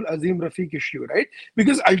with the whole Azim Rafiq issue, right?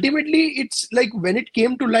 Because ultimately, it's like when it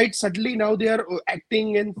came to light, suddenly now they are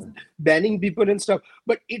acting and banning people and stuff.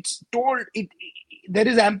 But it's told there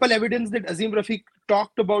is ample evidence that Azim Rafiq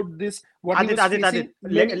talked about this. Adit,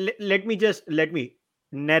 let me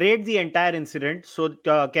narrate the entire incident. So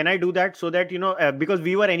can I do that so that because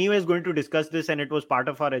we were anyways going to discuss this and it was part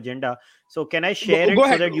of our agenda. So can I share go it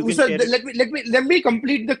ahead. so that you can share it? Let me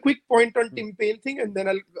complete the quick point on Tim Paine thing, and then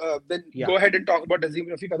I'll go ahead and talk about Azim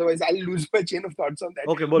Rafiq. Otherwise, I'll lose my chain of thoughts on that.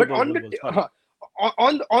 Okay,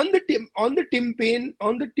 on the Tim Paine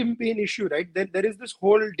issue, right? There is this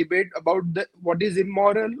whole debate about what is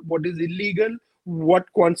immoral, what is illegal,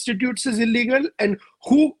 what constitutes as illegal, and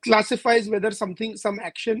who classifies whether some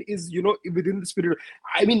action is within the spirit.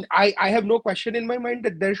 I mean, I have no question in my mind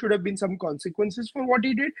that there should have been some consequences for what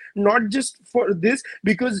he did, not just for this,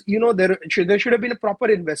 because there should have been a proper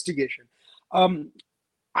investigation.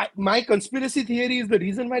 My conspiracy theory is the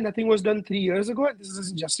reason why nothing was done 3 years ago, and this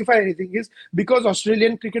doesn't justify anything, is because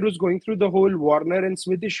Australian cricket was going through the whole Warner and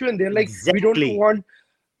Smith issue, and they're like, We don't want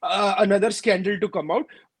another scandal to come out.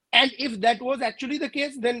 And if that was actually the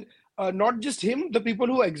case, then not just him, the people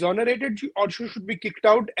who exonerated you also should be kicked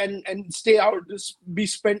out and stay out, be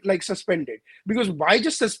suspended. Because why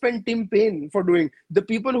just suspend Tim Paine for doing? The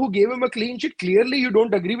people who gave him a clean sheet, clearly you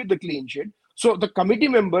don't agree with the clean sheet. So the committee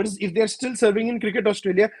members, if they're still serving in Cricket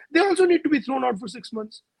Australia, they also need to be thrown out for 6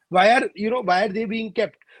 months. Why are they being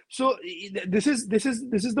kept? So this is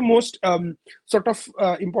the most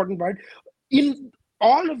important part.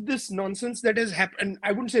 all of this nonsense that has happened,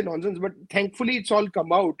 I wouldn't say nonsense, but thankfully it's all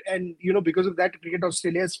come out. And, because of that, Cricket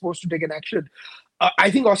Australia is forced to take an action.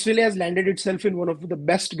 I think Australia has landed itself in one of the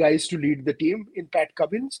best guys to lead the team in Pat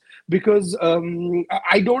Cummins, because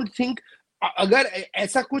I don't think अगर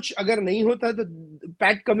ऐसा कुछ अगर नहीं होता तो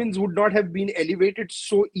Pat Cummins would not have been elevated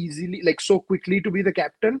so easily, like so quickly, to be the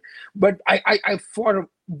captain. But I for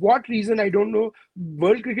what reason I don't know,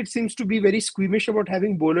 world cricket seems to be very squeamish about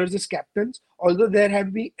having bowlers as captains, although there has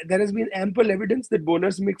been ample evidence that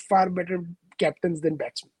bowlers make far better captains than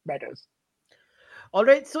batters. All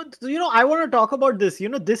right. So, I want to talk about this.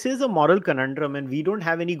 This is a moral conundrum, and we don't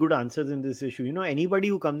have any good answers in this issue. Anybody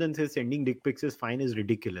who comes and says sending dick pics is fine is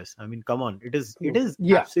ridiculous. I mean, come on. It is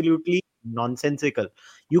Yeah. absolutely nonsensical.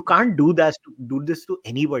 You can't do this to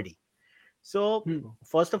anybody. So,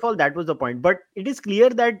 first of all, that was the point. But it is clear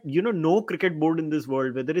that, no cricket board in this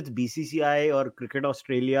world, whether it's BCCI or Cricket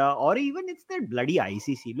Australia, or even it's that bloody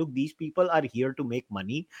ICC. Look, these people are here to make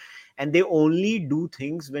money, and they only do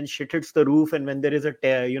things when shit hits the roof and when there is a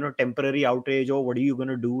temporary outrage. Or what are you going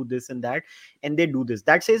to do, this and that? And they do this.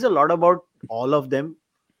 That says a lot about all of them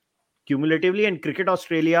cumulatively, and Cricket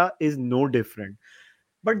Australia is no different.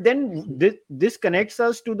 But then this connects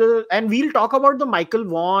us to and we'll talk about the Michael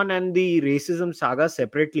Vaughan and the racism saga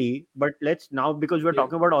separately. But let's now, because we're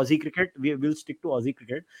talking about Aussie cricket, we'll stick to Aussie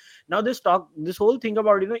cricket. Now this whole thing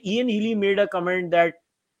about, Ian Healy made a comment that,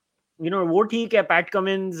 वो ठीक है, Pat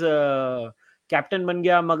Cummins captain ban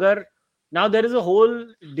gaya, magar now there is a whole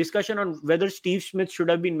discussion on whether Steve Smith should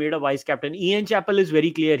have been made a vice captain. Ian Chappell is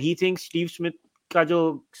very clear. He thinks Steve Smith का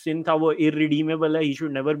जो sin था वो irredeemable है. He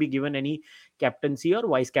should never be given any captaincy or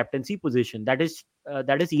vice captaincy position. That is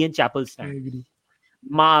Ian Chappell's stand. I agree.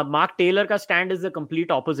 Mark Taylor ka stand is the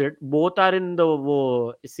complete opposite. Both are in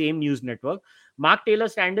the same news network. Mark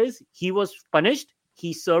Taylor's stand is he was punished,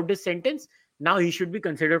 he served his sentence, now he should be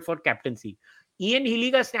considered for captaincy. Ian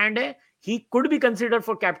Healy ka stand hai, he could be considered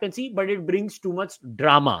for captaincy, but it brings too much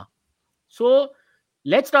drama. So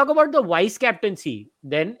let's talk about the vice captaincy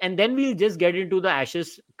then, and then we'll just get into the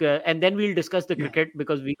Ashes, and then we'll discuss the cricket,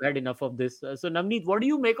 because we've had enough of this. So Navneet, what do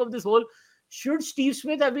you make of this whole? Should Steve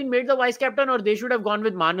Smith have been made the vice captain, or they should have gone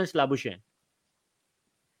with Marnus Labuschagne?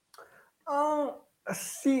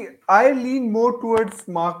 See, I lean more towards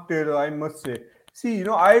Mark Taylor, I must say. See,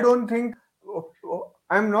 I don't think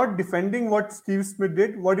I'm not defending what Steve Smith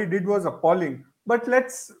did. What he did was appalling. But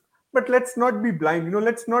let's not be blind.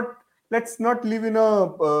 Let's not live in a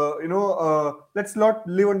let's not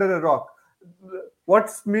live under a rock. What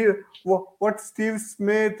Steve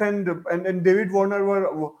Smith and David Warner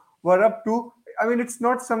were up to, I mean, it's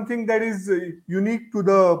not something that is unique to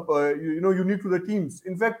the teams.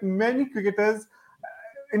 In fact, many cricketers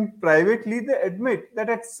in privately, they admit that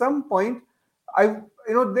at some point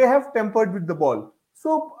they have tampered with the ball.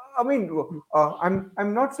 So I mean,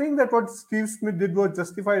 I'm not saying that what Steve Smith did was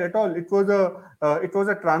justified at all. It was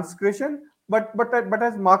a transgression, but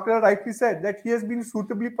as Mark rightly said, that he has been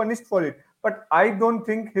suitably punished for it. But I don't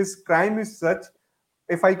think his crime is such,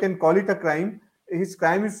 if I can call it a crime, his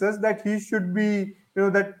crime is such that he should be,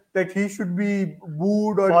 that he should be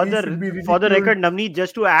booed, or should be ridiculed. For the record, Navneet,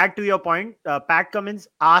 just to add to your point, Pat Cummins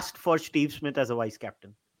asked for Steve Smith as a vice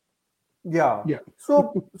captain. Yeah.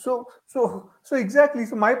 So exactly.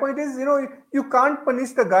 So my point is, you can't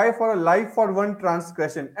punish the guy for a life for one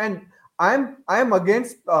transgression. And I'm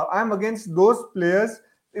against those players,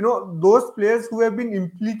 those players who have been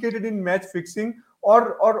implicated in match fixing,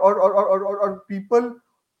 or people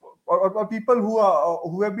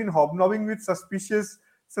who have been hobnobbing with suspicious,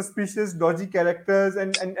 dodgy characters,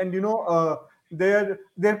 and their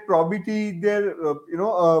probity, their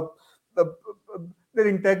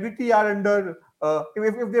integrity are under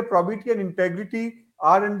if their probity and integrity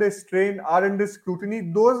are under strain, are under scrutiny,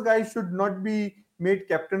 those guys should not be made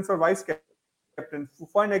captains or vice captains.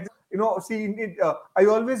 For an example, I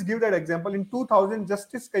always give that example. In 2000,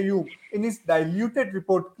 Justice Qayyum, in his diluted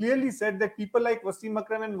report, clearly said that people like Wasim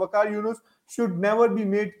Akram and Waqar Yunus should never be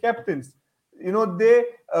made captains. They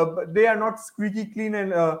are not squeaky clean,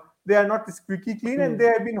 and they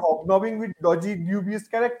have been hobnobbing with dodgy, dubious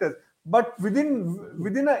characters. But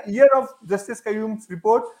within a year of Justice Qayyum's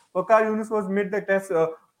report, Waqar Yunus was made the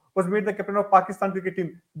captain of Pakistan cricket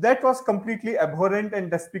team. That was completely abhorrent and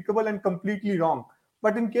despicable and completely wrong.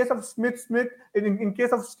 But in case of in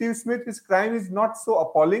case of Steve Smith, his crime is not so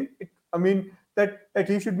appalling. That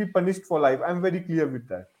he should be punished for life. I'm very clear with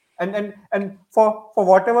that. And for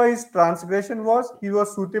whatever his transgression was, he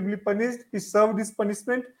was suitably punished. He served his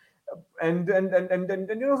punishment. And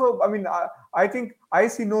so I think I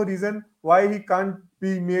see no reason why he can't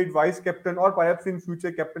be made vice captain, or perhaps in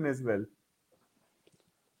future captain as well.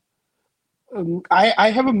 I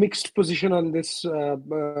have a mixed position on this,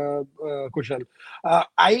 Kushal.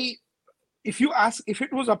 I If you ask, if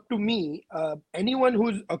it was up to me, anyone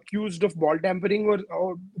who's accused of ball tampering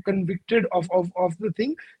or convicted of the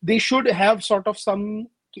thing, they should have sort of some.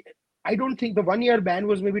 I don't think the 1 year ban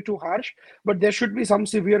was maybe too harsh, but there should be some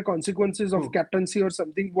severe consequences of captaincy or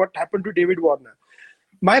something. What happened to David Warner?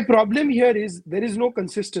 My problem here is there is no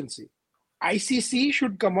consistency. ICC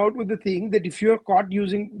should come out with the thing that if you're caught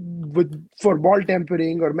using for ball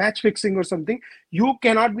tampering or match fixing or something, you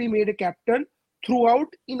cannot be made a captain throughout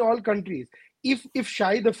in all countries. If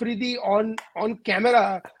Shahid Afridi on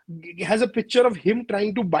camera has a picture of him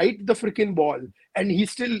trying to bite the freaking ball and he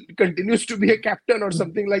still continues to be a captain or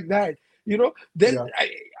something like that, then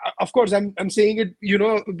of course I'm saying it,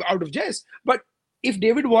 out of jest, but if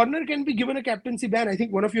David Warner can be given a captaincy ban, I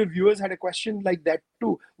think one of your viewers had a question like that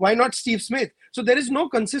too. Why not Steve Smith? So there is no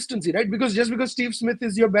consistency, right? Because just because Steve Smith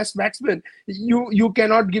is your best batsman, you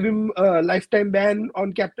cannot give him a lifetime ban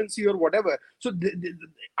on captaincy or whatever. So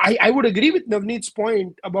I would agree with Navneet's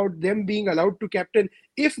point about them being allowed to captain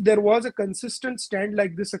if there was a consistent stand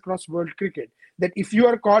like this across world cricket. That if you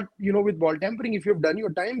are caught, with ball tampering, if you've done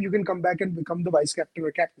your time, you can come back and become the vice captain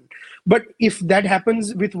or captain. But if that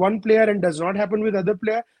happens with one player and does not happen with other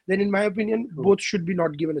player, then in my opinion, both should be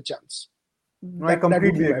not given a chance. I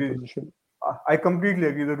completely agree. I completely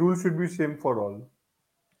agree. The rule should be same for all.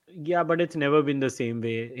 Yeah, but it's never been the same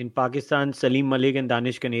way. In Pakistan, Salim Malik and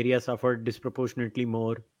Danish Kaneria suffered disproportionately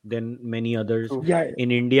more than many others. Yeah. In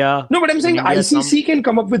India... No, but I'm saying India, ICC can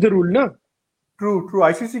come up with the rule, no? True.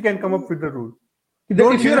 ICC can come up with the rule.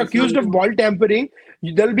 If you're accused of ball tampering,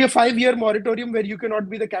 there'll be a 5-year moratorium where you cannot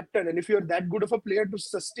be the captain. And if you're that good of a player to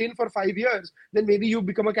sustain for 5 years, then maybe you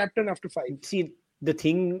become a captain after 5. See, the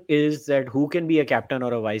thing is that who can be a captain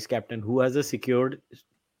or a vice captain? Who has a secured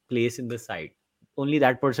place in the side? Only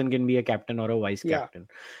that person can be a captain or a vice captain.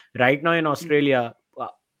 Right now in Australia,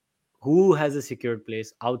 who has a secured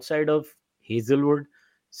place outside of Hazelwood,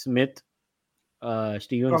 Smith,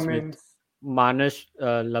 Steven Smith, Manas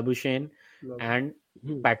Labuschagne, and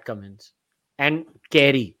Pat Cummins and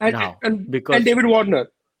Carey now because and David Warner.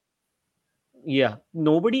 Yeah,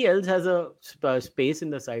 nobody else has a space in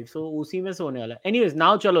the side, so usi mein se hone wala. Anyways,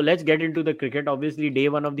 now chalo, let's get into the cricket. Obviously, day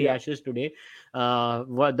one of the Ashes today,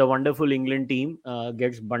 the wonderful England team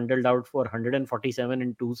gets bundled out for 147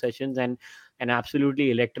 in 2 sessions and an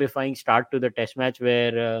absolutely electrifying start to the Test match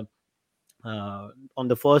where on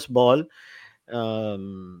the first ball,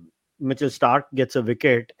 Mitchell Starc gets a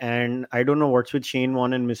wicket, and I don't know what's with Shane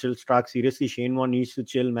Warne and Mitchell Starc. Seriously, Shane Warne needs to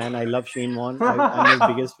chill, man. I love Shane Warne. I'm his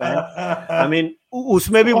biggest fan. I mean,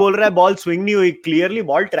 उसमें भी बोल रहा है ball swing नहीं हुई. Clearly,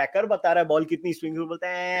 ball tracker बता रहा है ball कितनी swing हुई. बोलता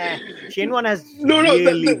है Shane Warne has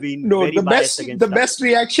really been very biased against the best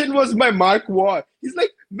reaction was by Mark Waugh. He's like,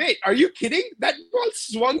 mate, are you kidding? That ball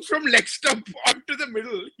swung from leg stump onto the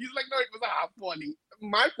middle. He's like, no, it was a half volley.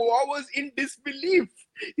 Mark Waugh was in disbelief.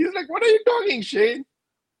 He's like, what are you talking, Shane?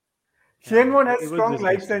 Shane Warne has strong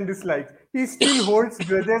likes and dislikes. He still holds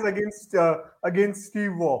grudges against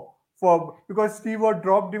Steve Waugh because Steve Waugh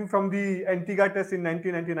dropped him from the Antigua Test in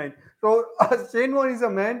 1999. So Shane Warne is a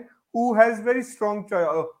man who has very strong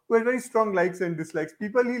likes and dislikes.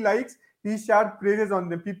 People he likes, he shouts praises on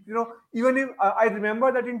them. People, even if I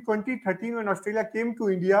remember that in 2013 when Australia came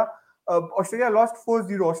to India, Australia lost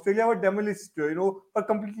 4-0. Australia were demolished, were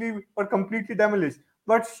completely demolished.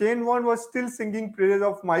 But Shane Warne was still singing praises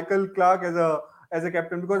of Michael Clarke as a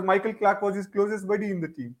captain because Michael Clarke was his closest buddy in the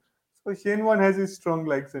team. So Shane Warne has his strong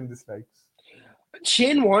likes and dislikes.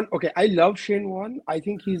 Shane Warne, okay, I love Shane Warne. I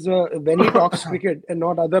think he's when he talks cricket and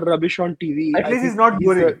not other rubbish on TV. At least he's not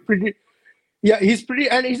boring. He's pretty,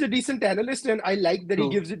 and he's a decent analyst, and I like that he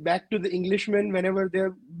gives it back to the Englishmen whenever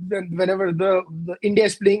the India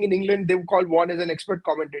is playing in England, they call Warne as an expert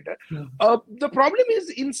commentator. The problem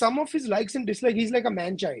is in some of his likes and dislikes, he's like a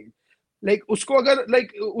man child. Like usko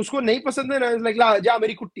nahi pasand hai na, like la ja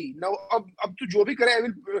meri kutti. Now ab tu jo bhi kare, I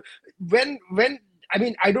will when. I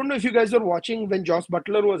mean, I don't know if you guys were watching when Joss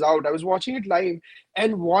Butler was out. I was watching it live,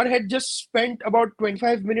 and Warne had just spent about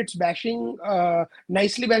 25 minutes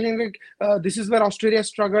nicely bashing. Like, this is where Australia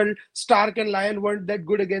struggled. Starc and Lyon weren't that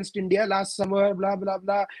good against India last summer, blah, blah,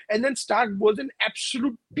 blah. And then Starc was an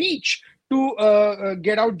absolute peach to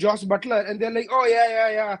get out Joss Butler, and they're like, oh,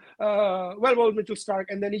 yeah. Well, Mitchell Starc,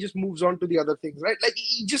 and then he just moves on to the other things, right? Like,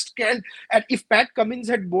 he just can't. And if Pat Cummins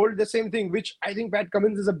had bowled the same thing, which I think Pat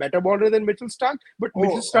Cummins is a better bowler than Mitchell Starc, but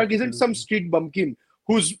Mitchell Starc isn't some street bumpkin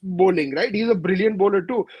who's bowling, right? He's a brilliant bowler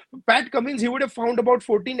too. Pat Cummins, he would have found about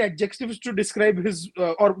 14 adjectives to describe his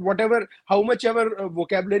or whatever, how much ever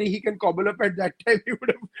vocabulary he can cobble up at that time. He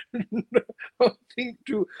would have thing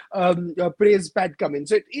to praise Pat Cummins.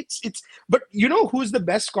 So it's. But you know who's the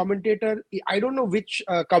best commentator? I don't know which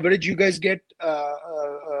coverage you guys get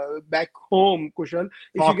back home, Kushal.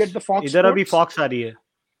 If you get the Fox, इधर अभी Fox आ रही है.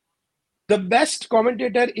 The best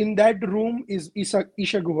commentator in that room is Isha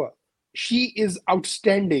Guha. She is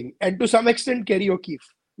outstanding, and to some extent, Kerry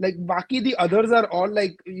O'Keefe. Like Baki, the others are all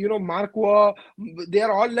like, you know, Mark Waugh. They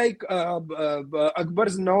are all like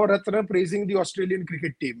Akbar's Navaratna praising the Australian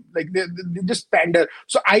cricket team. Like they just pander.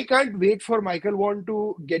 So I can't wait for Michael Vaughan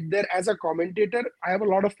to get there as a commentator. I have a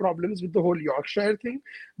lot of problems with the whole Yorkshire thing,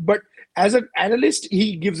 but as an analyst,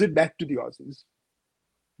 he gives it back to the Aussies.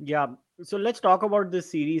 Yeah. So let's talk about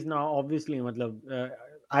this series now. Obviously,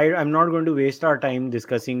 I'm not going to waste our time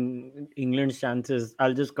discussing England's chances.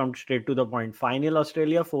 I'll just come straight to the point. 5-0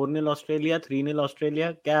 Australia, 4-0 Australia, 3-0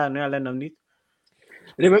 Australia. क्या आने वाला है Navneet?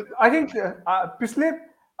 I think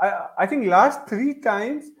I think last 3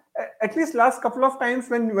 times, at least last couple of times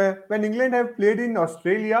when England have played in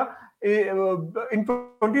Australia, in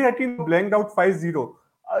 2013 blanked out 5-0.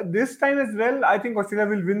 This time as well, I think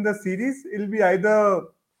Australia will win the series. It'll be either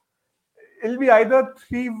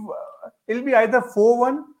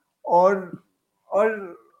 4-1 or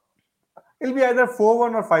it'll be either 4-1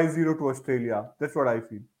 or 5-0 to Australia. That's what I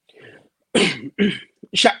feel.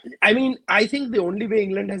 I mean, I think the only way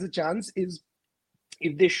England has a chance is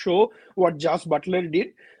if they show what Josh Butler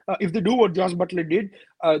did. If they do what Josh Butler did,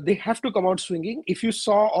 they have to come out swinging. If you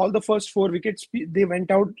saw all the first 4 wickets, they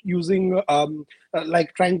went out using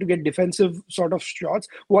like trying to get defensive sort of shots.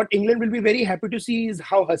 What England will be very happy to see is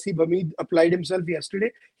how Haseeb Hameed applied himself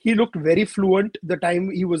yesterday. He looked very fluent the time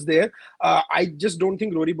he was there. I just don't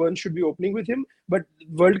think Rory Burns should be opening with him. But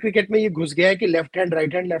world cricket में ये घुस गया है कि left hand,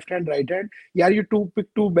 right hand, left hand, right hand. यार, you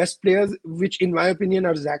pick 2 best players, which in my opinion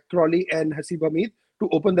are Zach Crawley and Haseeb Hameed, to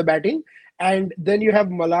open the batting. And then you have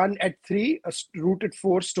Malan at 3, Root at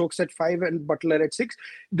 4, Stokes at 5, and Butler at 6.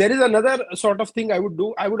 There is another sort of thing I would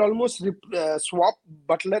do. I would almost swap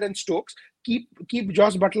Butler and Stokes, keep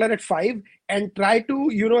Josh Butler at 5, and try to,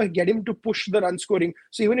 you know, get him to push the run scoring.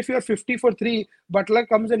 So even if you're 50 for 3, Butler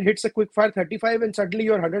comes and hits a quick fire 35, and suddenly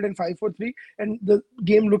you're 105 for 3, and the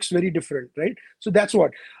game looks very different, right? So that's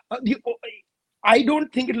what. I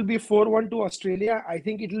don't think it'll be 4-1 to Australia. I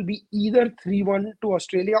think it'll be either 3-1 to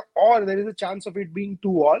Australia, or there is a chance of it being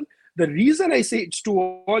 2-all. The reason I say it's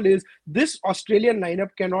 2-all is this Australian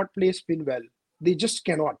lineup cannot play spin well. They just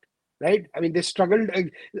cannot, right? I mean, they struggled,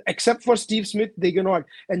 except for Steve Smith, they cannot.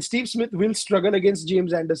 And Steve Smith will struggle against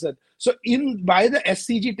James Anderson. So by the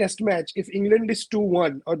SCG test match, if England is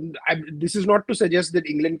 2-1, this is not to suggest that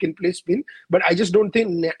England can play spin, but I just don't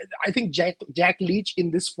think, I think Jack Leach in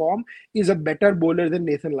this form is a better bowler than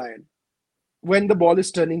Nathan Lyon when the ball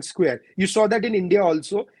is turning square. You saw that in India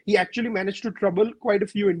also. He actually managed to trouble quite a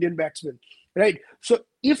few Indian batsmen, right? So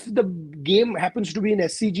if the game happens to be in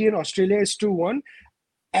SCG and Australia is 2-1,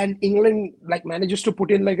 and England like manages to put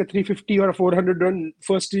in like a 350 or a 400 run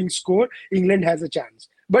first inning score, England has a chance.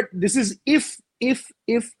 But this is if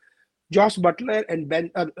Josh Butler and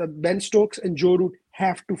Ben Stokes and Joe Root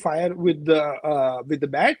have to fire with the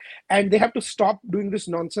bat, and they have to stop doing this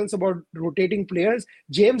nonsense about rotating players.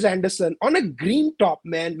 James Anderson on a green top,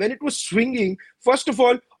 man, when it was swinging, first of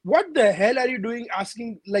all, what the hell are you doing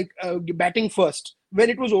asking like batting first when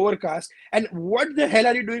it was overcast? And what the hell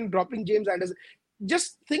are you doing dropping James Anderson?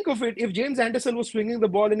 Just think of it, if James Anderson was swinging the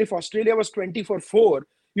ball and if Australia was 20 for 4,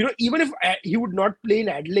 you know, even if he would not play in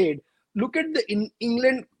Adelaide, look at the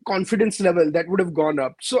England confidence level that would have gone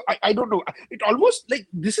up. So I don't know. It almost like,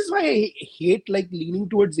 this is why I hate like leaning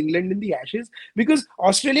towards England in the Ashes, because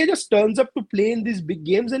Australia just turns up to play in these big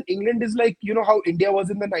games and England is like, you know, how India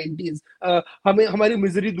was in the 90s. Hamari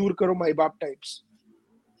misery dur karo my baap types.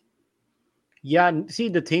 Yeah, see,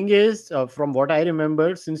 the thing is, from what I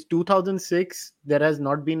remember, since 2006, there has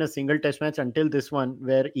not been a single test match until this one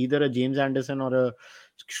where either a James Anderson or a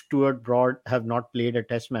Stuart Broad have not played a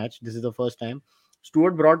test match. This is the first time.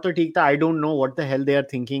 Stuart Broad to theek tha. I don't know what the hell they are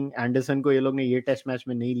thinking. Anderson ko ye log ne ye test match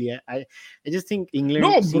mein nahi liya. I just think England.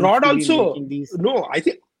 No, Broad also. No, I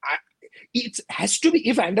think it has to be.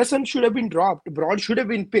 If Anderson should have been dropped, Broad should have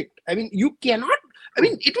been picked. I mean, you cannot. I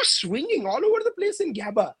mean, it was swinging all over the place in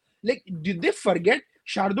Gabba. Like, did they forget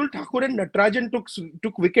Shardul Thakur and Natarajan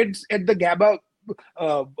took wickets at the Gabba,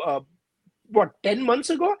 10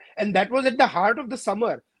 months ago? And that was at the heart of the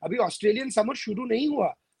summer. Abhi Australian summer shuru nahi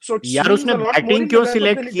hua. So यार उसने batting क्यों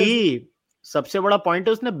select की? सबसे बड़ा point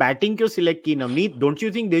है उसने batting क्यों select की? Navneet, don't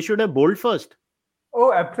you think they should have bowled first?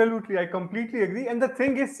 Oh, absolutely. I completely agree. And the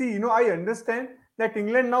thing is, see, I understand that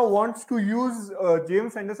England now wants to use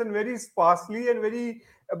James Anderson very sparsely and very,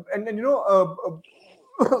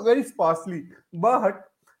 very sparsely. But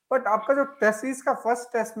आपका जो test series का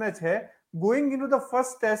first test match है, going into the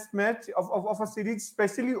first test match of a series,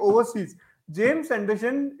 especially overseas, James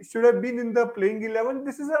Anderson should have been in the playing 11.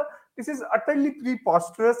 This is utterly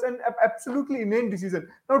preposterous and absolutely inane decision.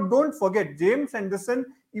 Now, don't forget, James Anderson,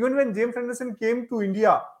 even when James Anderson came to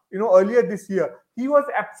India, earlier this year, he was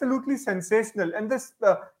absolutely sensational. And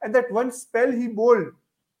that one spell he bowled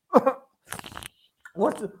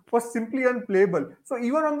was simply unplayable. So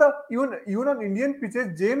even on Indian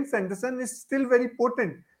pitches, James Anderson is still very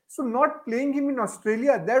potent. So not playing him in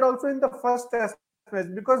Australia, that also in the first test match,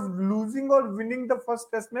 because losing or winning the first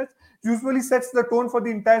test match usually sets the tone for the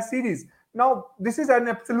entire series. Now this is an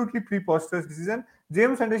absolutely preposterous decision.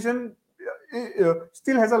 James Anderson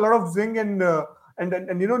still has a lot of zing and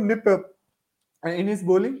nip in his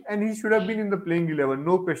bowling, and he should have been in the playing 11.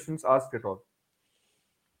 No questions asked at all.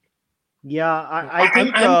 Yeah, I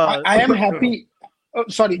think I am happy.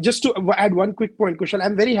 Sorry, just to add one quick point, Kushal.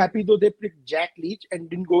 I'm very happy though they picked Jack Leach and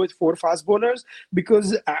didn't go with 4 fast bowlers,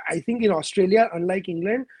 because I think in Australia, unlike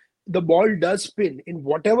England, the ball does spin. In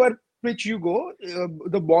whatever pitch you go,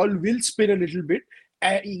 the ball will spin a little bit.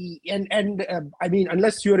 I mean,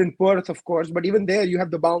 unless you're in Perth, of course, but even there you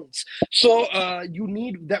have the bounce. So you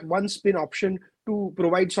need that one spin option to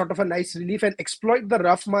provide sort of a nice relief and exploit the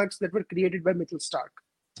rough marks that were created by Mitchell Stark.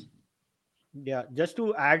 Yeah, just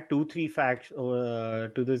to add 2-3 facts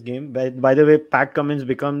to this game. By the way, Pat Cummins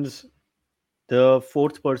becomes the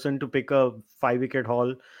 4th person to pick a 5-wicket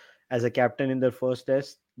haul as a captain in their first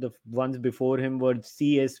test. The ones before him were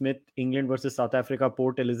C.A. Smith, England versus South Africa,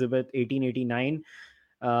 Port Elizabeth, 1889.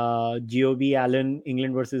 G.O.B. Allen,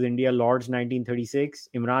 England versus India, Lords, 1936.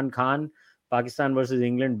 Imran Khan, Pakistan versus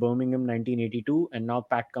England, Birmingham, 1982. And now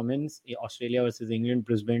Pat Cummins, Australia versus England,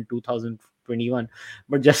 Brisbane, 2021.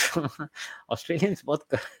 But just Australians बहुत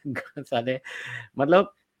साले,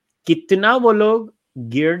 मतलब कितना वो लोग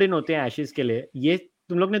geared इन होते हैं Ashes के लिए. ये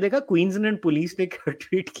तुम लोग ने देखा क्वींसलैंड पुलिस ने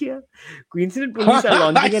ट्वीट किया, Queensland police are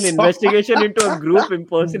launching N investigation into a group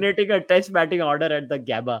impersonating a test batting order at the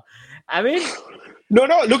Gabba. I mean, no,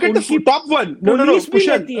 look at the top one. No,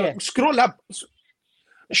 Kushal, scroll up.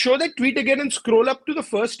 Show that tweet again and scroll up to the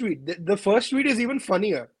first tweet. The first tweet is even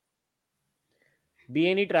funnier.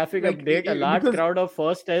 BNE traffic update, a large crowd of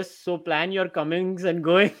first tests, so plan your comings and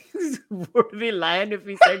goings. Would we lion if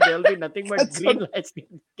we said there'll be nothing but green lights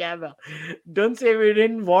in Gabba? Don't say we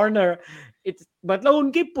didn't warn her. It's मतलब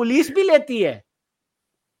उनकी police भी लेती है.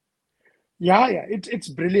 Yeah, it's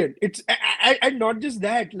brilliant. It's and not just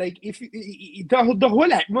that. Like if the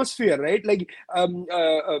whole atmosphere, right? Like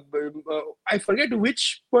I forget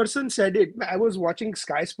which person said it. I was watching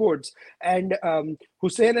Sky Sports, and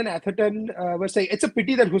Hussain and Atherton were saying it's a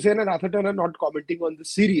pity that Hussain and Atherton are not commenting on the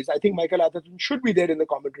series. I think Michael Atherton should be there in the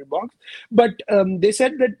commentary box. But they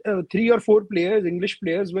said that 3 or 4 players, English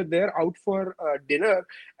players, were there out for dinner,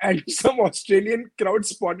 and some Australian crowd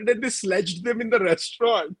spotted and they sledged them in the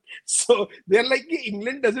restaurant. So they're like,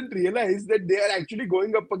 England doesn't realize that they are actually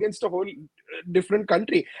going up against a whole different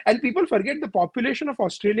country. And people forget the population of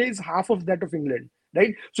Australia is half of that of England,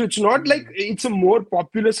 right? So it's not like it's a more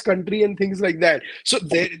populous country and things like that. So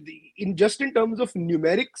in terms of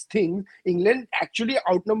numerics things, England actually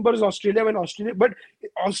outnumbers Australia but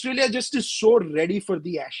Australia just is so ready for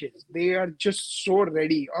the Ashes. They are just so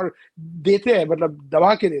ready. Or dete hai, matlab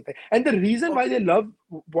daba ke dete. And the reason why they love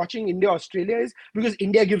watching India-Australia is because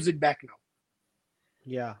India gives it back now.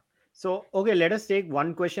 Yeah. So, okay, let us take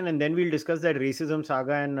one question and then we'll discuss that racism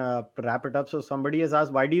saga and wrap it up. So somebody has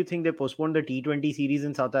asked, why do you think they postponed the T20 series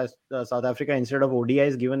in South Africa instead of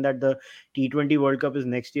ODIs, given that the T20 World Cup is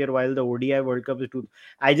next year while the ODI World Cup is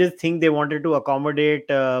I just think they wanted to accommodate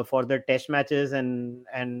for the test matches and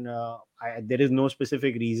there is no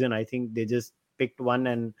specific reason. I think they just picked one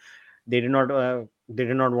and they did not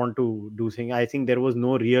want to do things. I think there was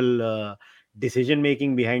no real decision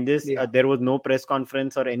making behind this. There was no press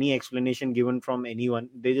conference or any explanation given from anyone.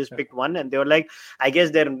 They just picked one and they were like, I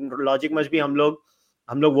guess their logic must be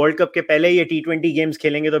हम लोग world cup के पहले ये T20 games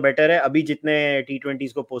खेलेंगे तो better है, अभी जितने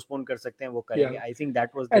T20s को पोस्टपोन कर सकते हैं वो करेंगे. I think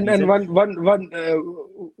that was the and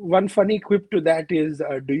one funny quip to that is,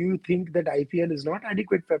 do you think that IPL is not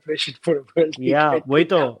adequate preparation for a world? Yeah, वही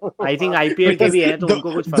तो. I think IPL के भी है तो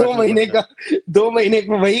उनको कुछ फर्क नहीं पड़ता. 2 महीने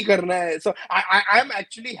में वही करना है. So I'm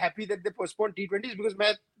actually happy that they postponed T20s because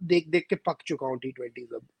मैं देख के पक चुका हूँ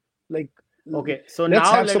T20s अब. Like Okay, so Let's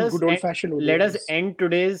now have some good old-fashioned let us ODIs. end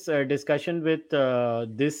today's discussion with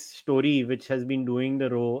this story, which has been doing the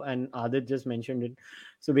row, and Adit just mentioned it.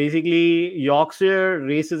 So basically, Yorkshire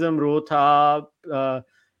racism row tha.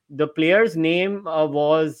 The player's name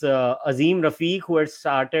was Azim Rafiq, who had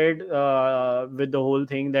started with the whole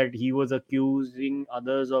thing that he was accusing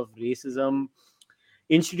others of racism,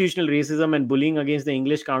 institutional racism and bullying against the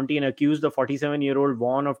English county, and accused the 47-year-old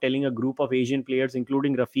Vaughan of telling a group of Asian players,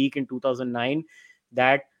 including Rafiq in 2009,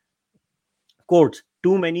 that, quotes,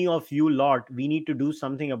 too many of you lot, we need to do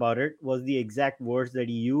something about it, was the exact words that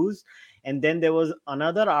he used. And then there was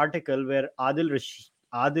another article where Adil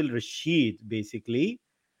Rashid, basically,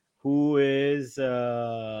 who is,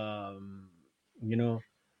 Adil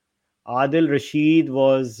Rashid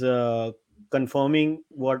was confirming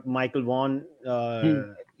what Michael Vaughan,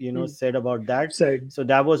 said about that. Said. So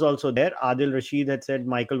that was also there. Adil Rashid had said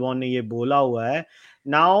Michael Vaughan ne ye bola hua hai.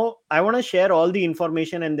 Now I want to share all the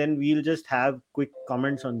information and then we'll just have quick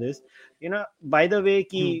comments on this. By the way,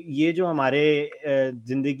 कि ये जो हमारे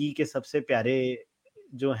जिंदगी के सबसे प्यारे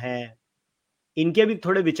जो हैं, इनके भी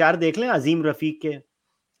थोड़े विचार देख लें अजीम रफीक के.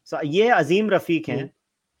 ये अजीम रफीक हैं,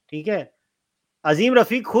 ठीक है. अजीम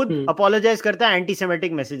रफीक खुद अपोलोजाइज करता है एंटी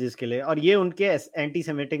सेमेटिक मैसेजेस के लिए, और ये उनके एंटी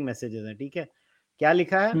सेमेटिक मैसेजेस हैं, ठीक है. क्या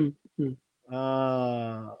लिखा है?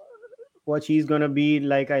 what she's gonna be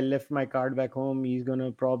like, I left my card back home, he's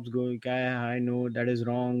gonna props go, I know that is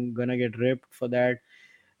wrong, gonna get ripped for that.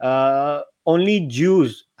 Only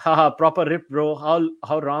Jews, haha, proper rip, bro.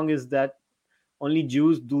 How wrong is that? Only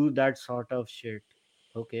Jews do that sort of shit.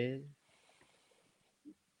 Okay,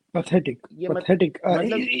 pathetic.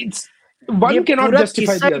 It's ये one cannot पूरा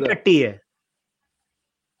justify किस्सा the he other. टट्टी है.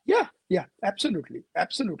 Yeah, absolutely.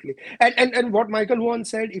 And what Michael Vaughan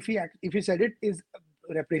said, if he said it, is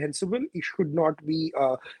reprehensible. It should not be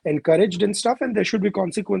encouraged and stuff, and there should be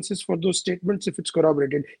consequences for those statements if it's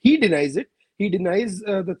corroborated. He denies it. He denies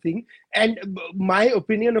the thing, and my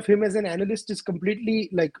opinion of him as an analyst is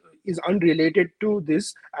completely is unrelated to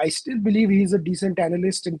this. I still believe he's a decent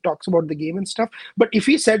analyst and talks about the game and stuff. But if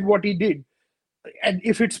he said what he did, and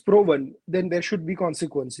if it's proven, then there should be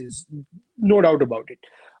consequences, no doubt about it.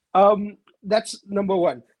 That's number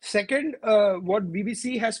one. Second, what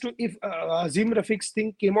BBC has to, if Azim Rafiq's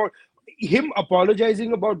thing came out, him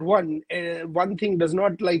apologizing about one thing does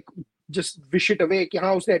not just wish it away. Ki,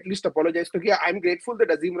 haan, usne at least apologized. So, I'm grateful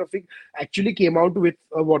that Azim Rafiq actually came out with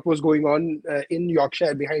what was going on in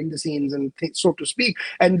Yorkshire behind the scenes, and so to speak.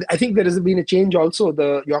 And I think there has been a change also.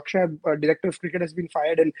 The Yorkshire director of cricket has been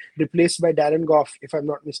fired and replaced by Darren Gough, if I'm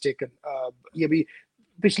not mistaken. ये भी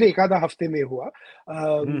पिछले एक आधा हफ्ते में हुआ.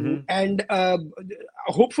 And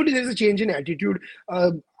hopefully there's a change in attitude.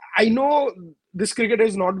 I know this cricketer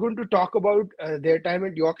is not going to talk about their time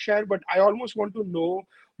at Yorkshire, but I almost want to know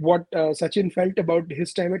what Sachin felt about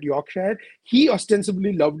his time at Yorkshire. He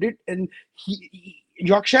ostensibly loved it, and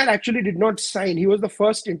Yorkshire actually did not sign. He was the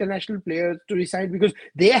first international player to resign because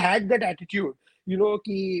they had that attitude. We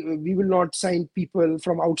will not sign people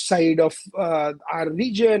from outside of our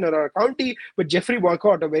region or our county. But Geoffrey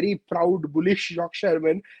Boycott, a very proud, bullish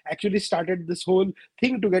Yorkshireman, actually started this whole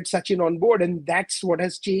thing to get Sachin on board, and that's what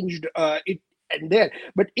has changed it and there.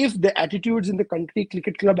 But if the attitudes in the country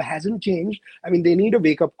cricket club hasn't changed, I mean, they need a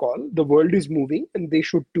wake-up call. The world is moving, and they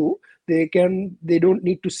should too. They don't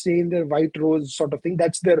need to stay in their white rose sort of thing.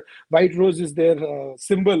 That's their white rose is their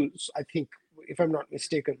symbol, I think, if I'm not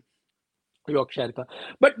mistaken. Yorkshire.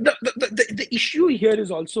 But the issue here is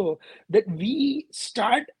also that we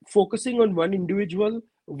start focusing on one individual,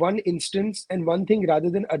 one instance, and one thing rather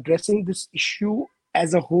than addressing this issue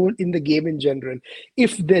as a whole in the game in general.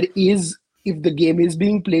 If the game is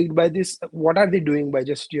being plagued by this, what are they doing by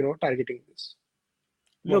just targeting this?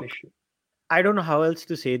 Look, I don't know how else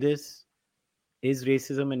to say this. Is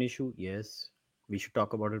racism an issue? Yes, we should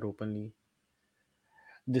talk about it openly.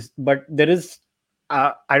 But there is,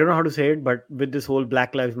 I don't know how to say it, but with this whole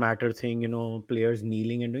Black Lives Matter thing, players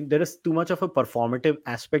kneeling and doing, there is too much of a performative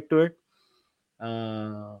aspect to it.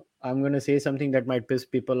 I'm going to say something that might piss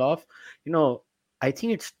people off. I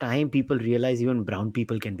think it's time people realize even brown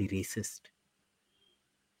people can be racist.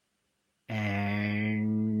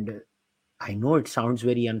 And I know it sounds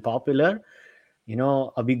very unpopular.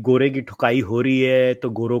 अभी गोरे की ठुकाई हो रही है तो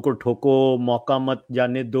गोरों को ठोको, मौका मत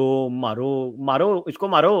जाने दो, मारो इसको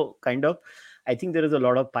मारो, kind of. I think there is a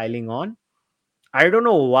lot of piling on. I don't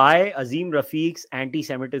know why Azim Rafiq's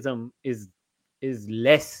anti-Semitism is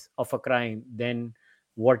less of a crime than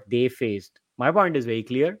what they faced. My point is very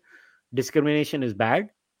clear. Discrimination is bad.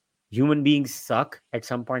 Human beings suck at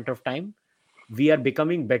some point of time. We are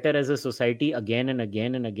becoming better as a society again and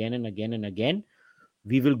again and again and again and again.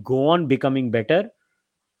 we will go on becoming better.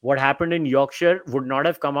 What happened in Yorkshire would not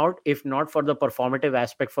have come out if not for the performative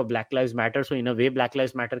aspect for Black Lives Matter. So in a way, Black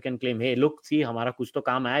Lives Matter can claim, hey, look, see, हमारा कुछ तो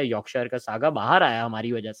काम आया, Yorkshire का saga बाहर आया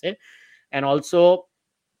हमारी वजह से. And also,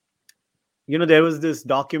 there was this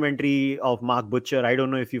documentary of Mark Butcher. I don't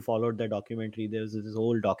know if you followed the documentary. There's this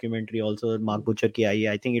whole documentary also Mark Butcher ki aayi.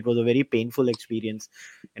 I think it was a very painful experience.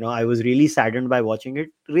 I was really saddened by watching it.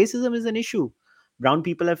 Racism is an issue. Brown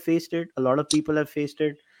people have faced it. A lot of people have faced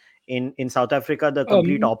it. In South Africa, the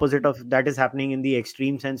complete opposite of that is happening in the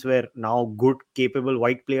extreme sense, where now good, capable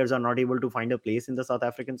white players are not able to find a place in the South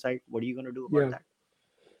African side. What are you going to do about that?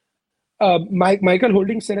 Michael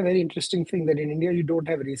Holding said a very interesting thing, that in India you don't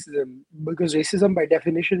have racism, because racism by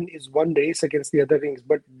definition is one race against the other race,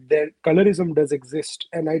 but their colorism does exist,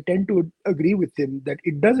 and I tend to agree with him that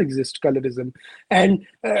it does exist, colorism, and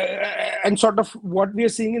sort of what we are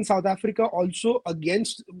seeing in South Africa also,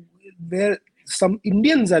 against where some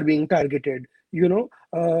Indians are being targeted, by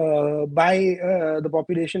the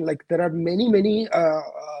population. Like there are many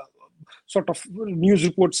sort of news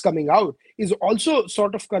reports coming out, is also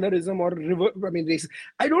sort of colorism or race.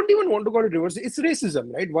 I don't even want to call it reverse. It's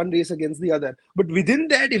racism, right? One race against the other. But within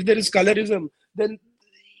that, if there is colorism, then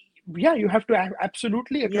yeah, you have to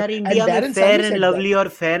absolutely. यार India में fair and lovely or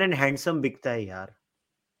fair and handsome बिकता है यार.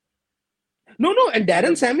 No, and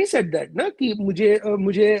Darren Sammy said that, na, कि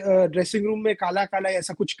मुझे dressing room में काला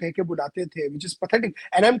ऐसा कुछ कह के बुलाते थे, which is pathetic.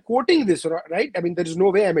 And I'm quoting this, right? I mean, there is no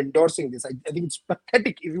way I'm endorsing this. I think it's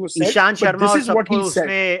pathetic if you said. Ishan Sharma और सबको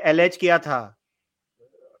उसने allege किया था.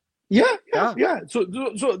 Yeah. So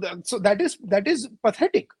that is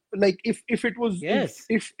pathetic. Like if it was, yes,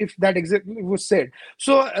 if that exactly was said.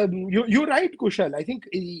 So you're right, Kushal. I think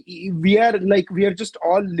we are just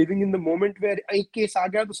all living in the moment where एक case आ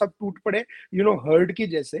गया तो सब टूट पड़े, herd के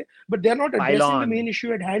जैसे. But they are not addressing the main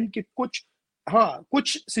issue at hand कि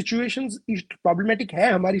कुछ situations problematic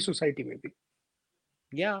है हमारी society में भी.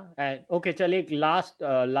 Yeah. Okay. चल एक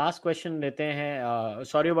last question लेते हैं.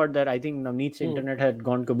 Sorry about that. I think Navneet's internet had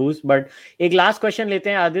gone caboose. But एक last question लेते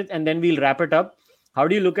हैं, Adit, and then we'll wrap it up. How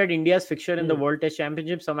do you look at India's fixture in the World Test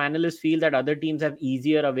Championship? Some analysts feel that other teams have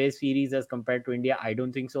easier away series as compared to India. I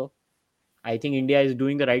don't think so. I think India is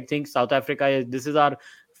doing the right thing. South Africa, this is our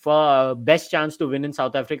best chance to win in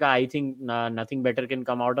South Africa. I think nothing better can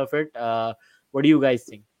come out of it. What do you guys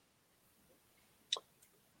think?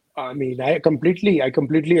 I mean, I completely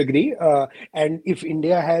agree. And if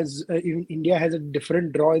India has a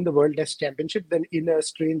different draw in the World Test Championship, then in a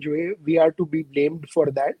strange way we are to be blamed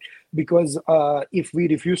for that. Because if we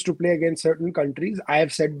refuse to play against certain countries, I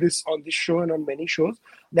have said this on this show and on many shows,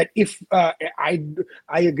 that if I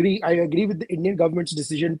agree with the Indian government's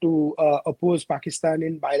decision to oppose Pakistan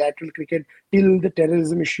in bilateral cricket till the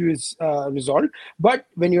terrorism issue is resolved. But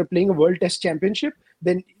when you're playing a World Test Championship,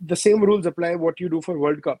 then the same rules apply what you do for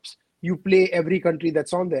World Cups. You play every country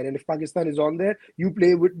that's on there. And if Pakistan is on there, you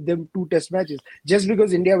play with them 2 test matches. Just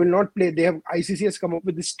because India will not play, ICC has come up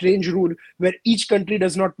with this strange rule where each country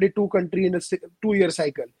does not play 2 countries in a 2-year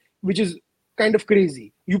cycle, which is kind of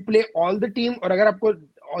crazy. You play all the team, और अगर आपको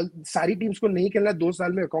सारी teams को नहीं खेलना 2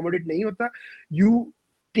 साल में accommodate नहीं होता, you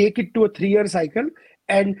take it to a 3-year cycle.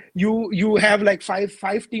 And you have like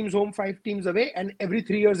five teams home, 5 teams away, and every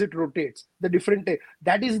 3 years it rotates the different.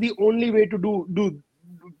 That is the only way to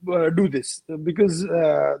do this, because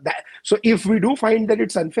that. So if we do find that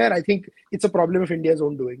it's unfair, I think it's a problem of India's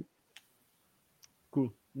own doing.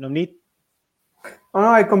 Cool, Navneet.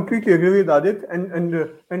 I completely agree with Adit.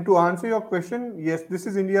 And to answer your question, yes, this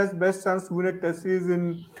is India's best chance to win a Test series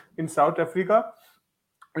in South Africa.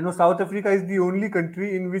 South Africa is the only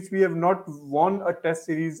country in which we have not won a Test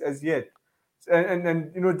series as yet.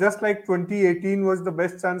 And just like 2018 was the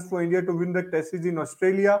best chance for India to win the Test series in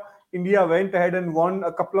Australia, India went ahead and won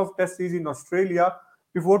a couple of Test series in Australia.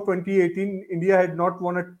 Before 2018, India had not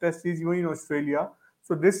won a Test series even in Australia.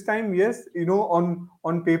 So this time, yes,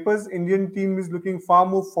 on papers, Indian team is looking far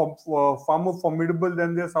more formidable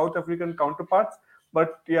than their South African counterparts.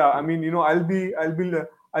 But yeah, I mean,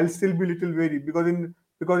 I'll still be a little wary because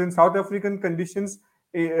in South African conditions,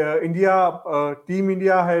 Team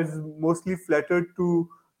India has mostly flattered to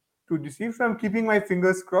deceive. So I'm keeping my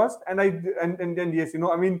fingers crossed. And yes,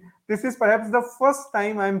 I mean, this is perhaps the first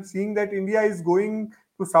time I'm seeing that India is going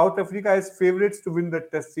to South Africa as favorites to win the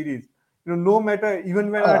Test series. No matter,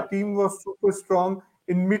 even when our team was super strong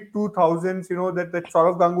in mid 2000s, that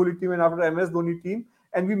Saurav Ganguly team and after MS Dhoni team,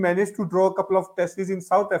 and we managed to draw a couple of Test series in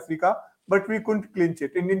South Africa, but we couldn't clinch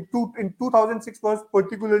it. And in 2006 was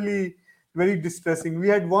particularly very distressing. We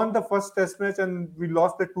had won the first Test match and we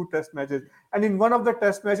lost the 2 Test matches. And in one of the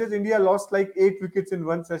Test matches, India lost like 8 wickets in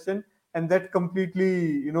one session. and that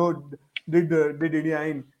completely did India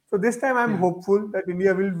in. So this time I'm hopeful that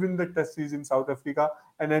India will win the Test series in South Africa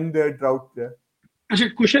and end their drought there.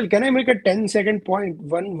 Actually, Kushal, can I make a 10-second point?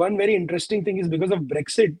 One very interesting thing is because of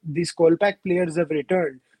Brexit, these Kolpak players have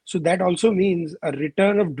returned. So that also means a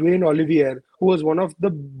return of Dwayne Olivier, who was one of the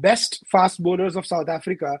best fast bowlers of South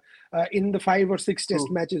Africa in the 5 or 6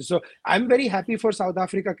 test matches. So I'm very happy for South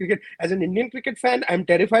Africa cricket. As an Indian cricket fan, I'm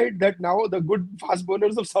terrified that now the good fast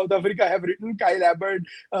bowlers of South Africa have written Kyle Abbott,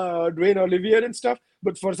 Dwayne Olivier and stuff.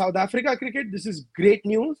 But for South Africa cricket, this is great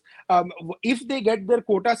news. If they get their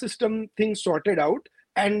quota system thing sorted out,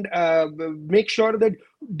 and make sure that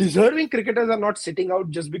deserving cricketers are not sitting out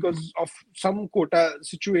just because of some quota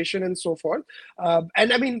situation and so forth.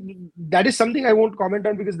 And I mean, that is something I won't comment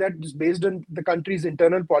on because that is based on the country's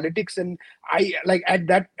internal politics. And I like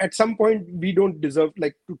at some point we don't deserve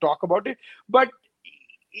like to talk about it. But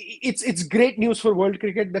it's great news for world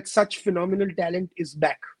cricket that such phenomenal talent is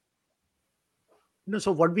back. No,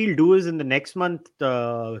 so what we'll do is in the next month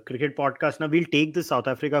cricket podcast, now we'll take the South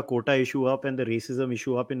Africa quota issue up and the racism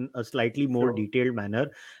issue up in a slightly more detailed manner,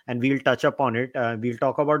 and we'll touch upon it. We'll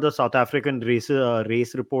talk about the South African race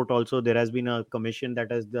report also. There has been a commission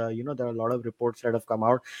that has there are a lot of reports that have come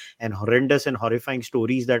out and horrendous and horrifying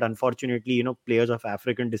stories that unfortunately players of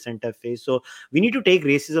African descent have faced. So we need to take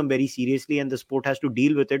racism very seriously, and the sport has to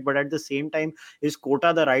deal with it. But at the same time, is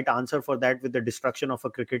quota the right answer for that with the destruction of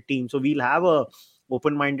a cricket team? So we'll have a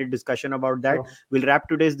open-minded discussion about that. We'll wrap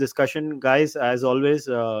today's discussion, guys. As always,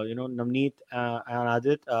 Navneet and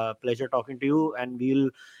Adit, pleasure talking to you, and we'll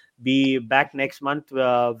be back next month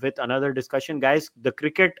with another discussion, guys. The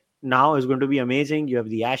cricket now is going to be amazing. You have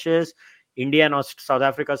the Ashes. India and South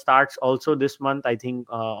Africa starts also this month. I think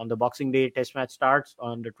on the Boxing Day test match starts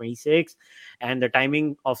on the 26th, and the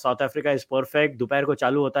timing of South Africa is perfect. दोपहर को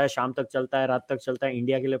चालू होता है, शाम तक चलता है, रात तक चलता है.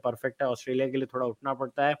 इंडिया के लिए परफेक्ट है, ऑस्ट्रेलिया के लिए थोड़ा उठना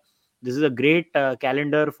पड़ता है. This is a great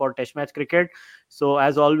calendar for test match cricket. So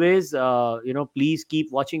as always, please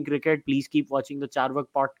keep watching cricket. Please keep watching the Charvak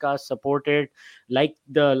podcast. Support it. Like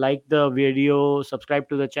the video. Subscribe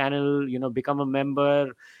to the channel. Become a member.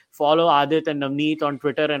 Follow Adit and Navneet on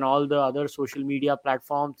Twitter and all the other social media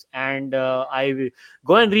platforms. And I will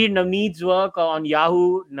go and read Navneet's work on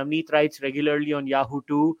Yahoo. Navneet writes regularly on Yahoo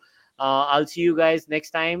too. I'll see you guys next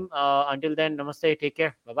time. Until then, namaste. Take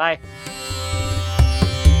care. Bye-bye.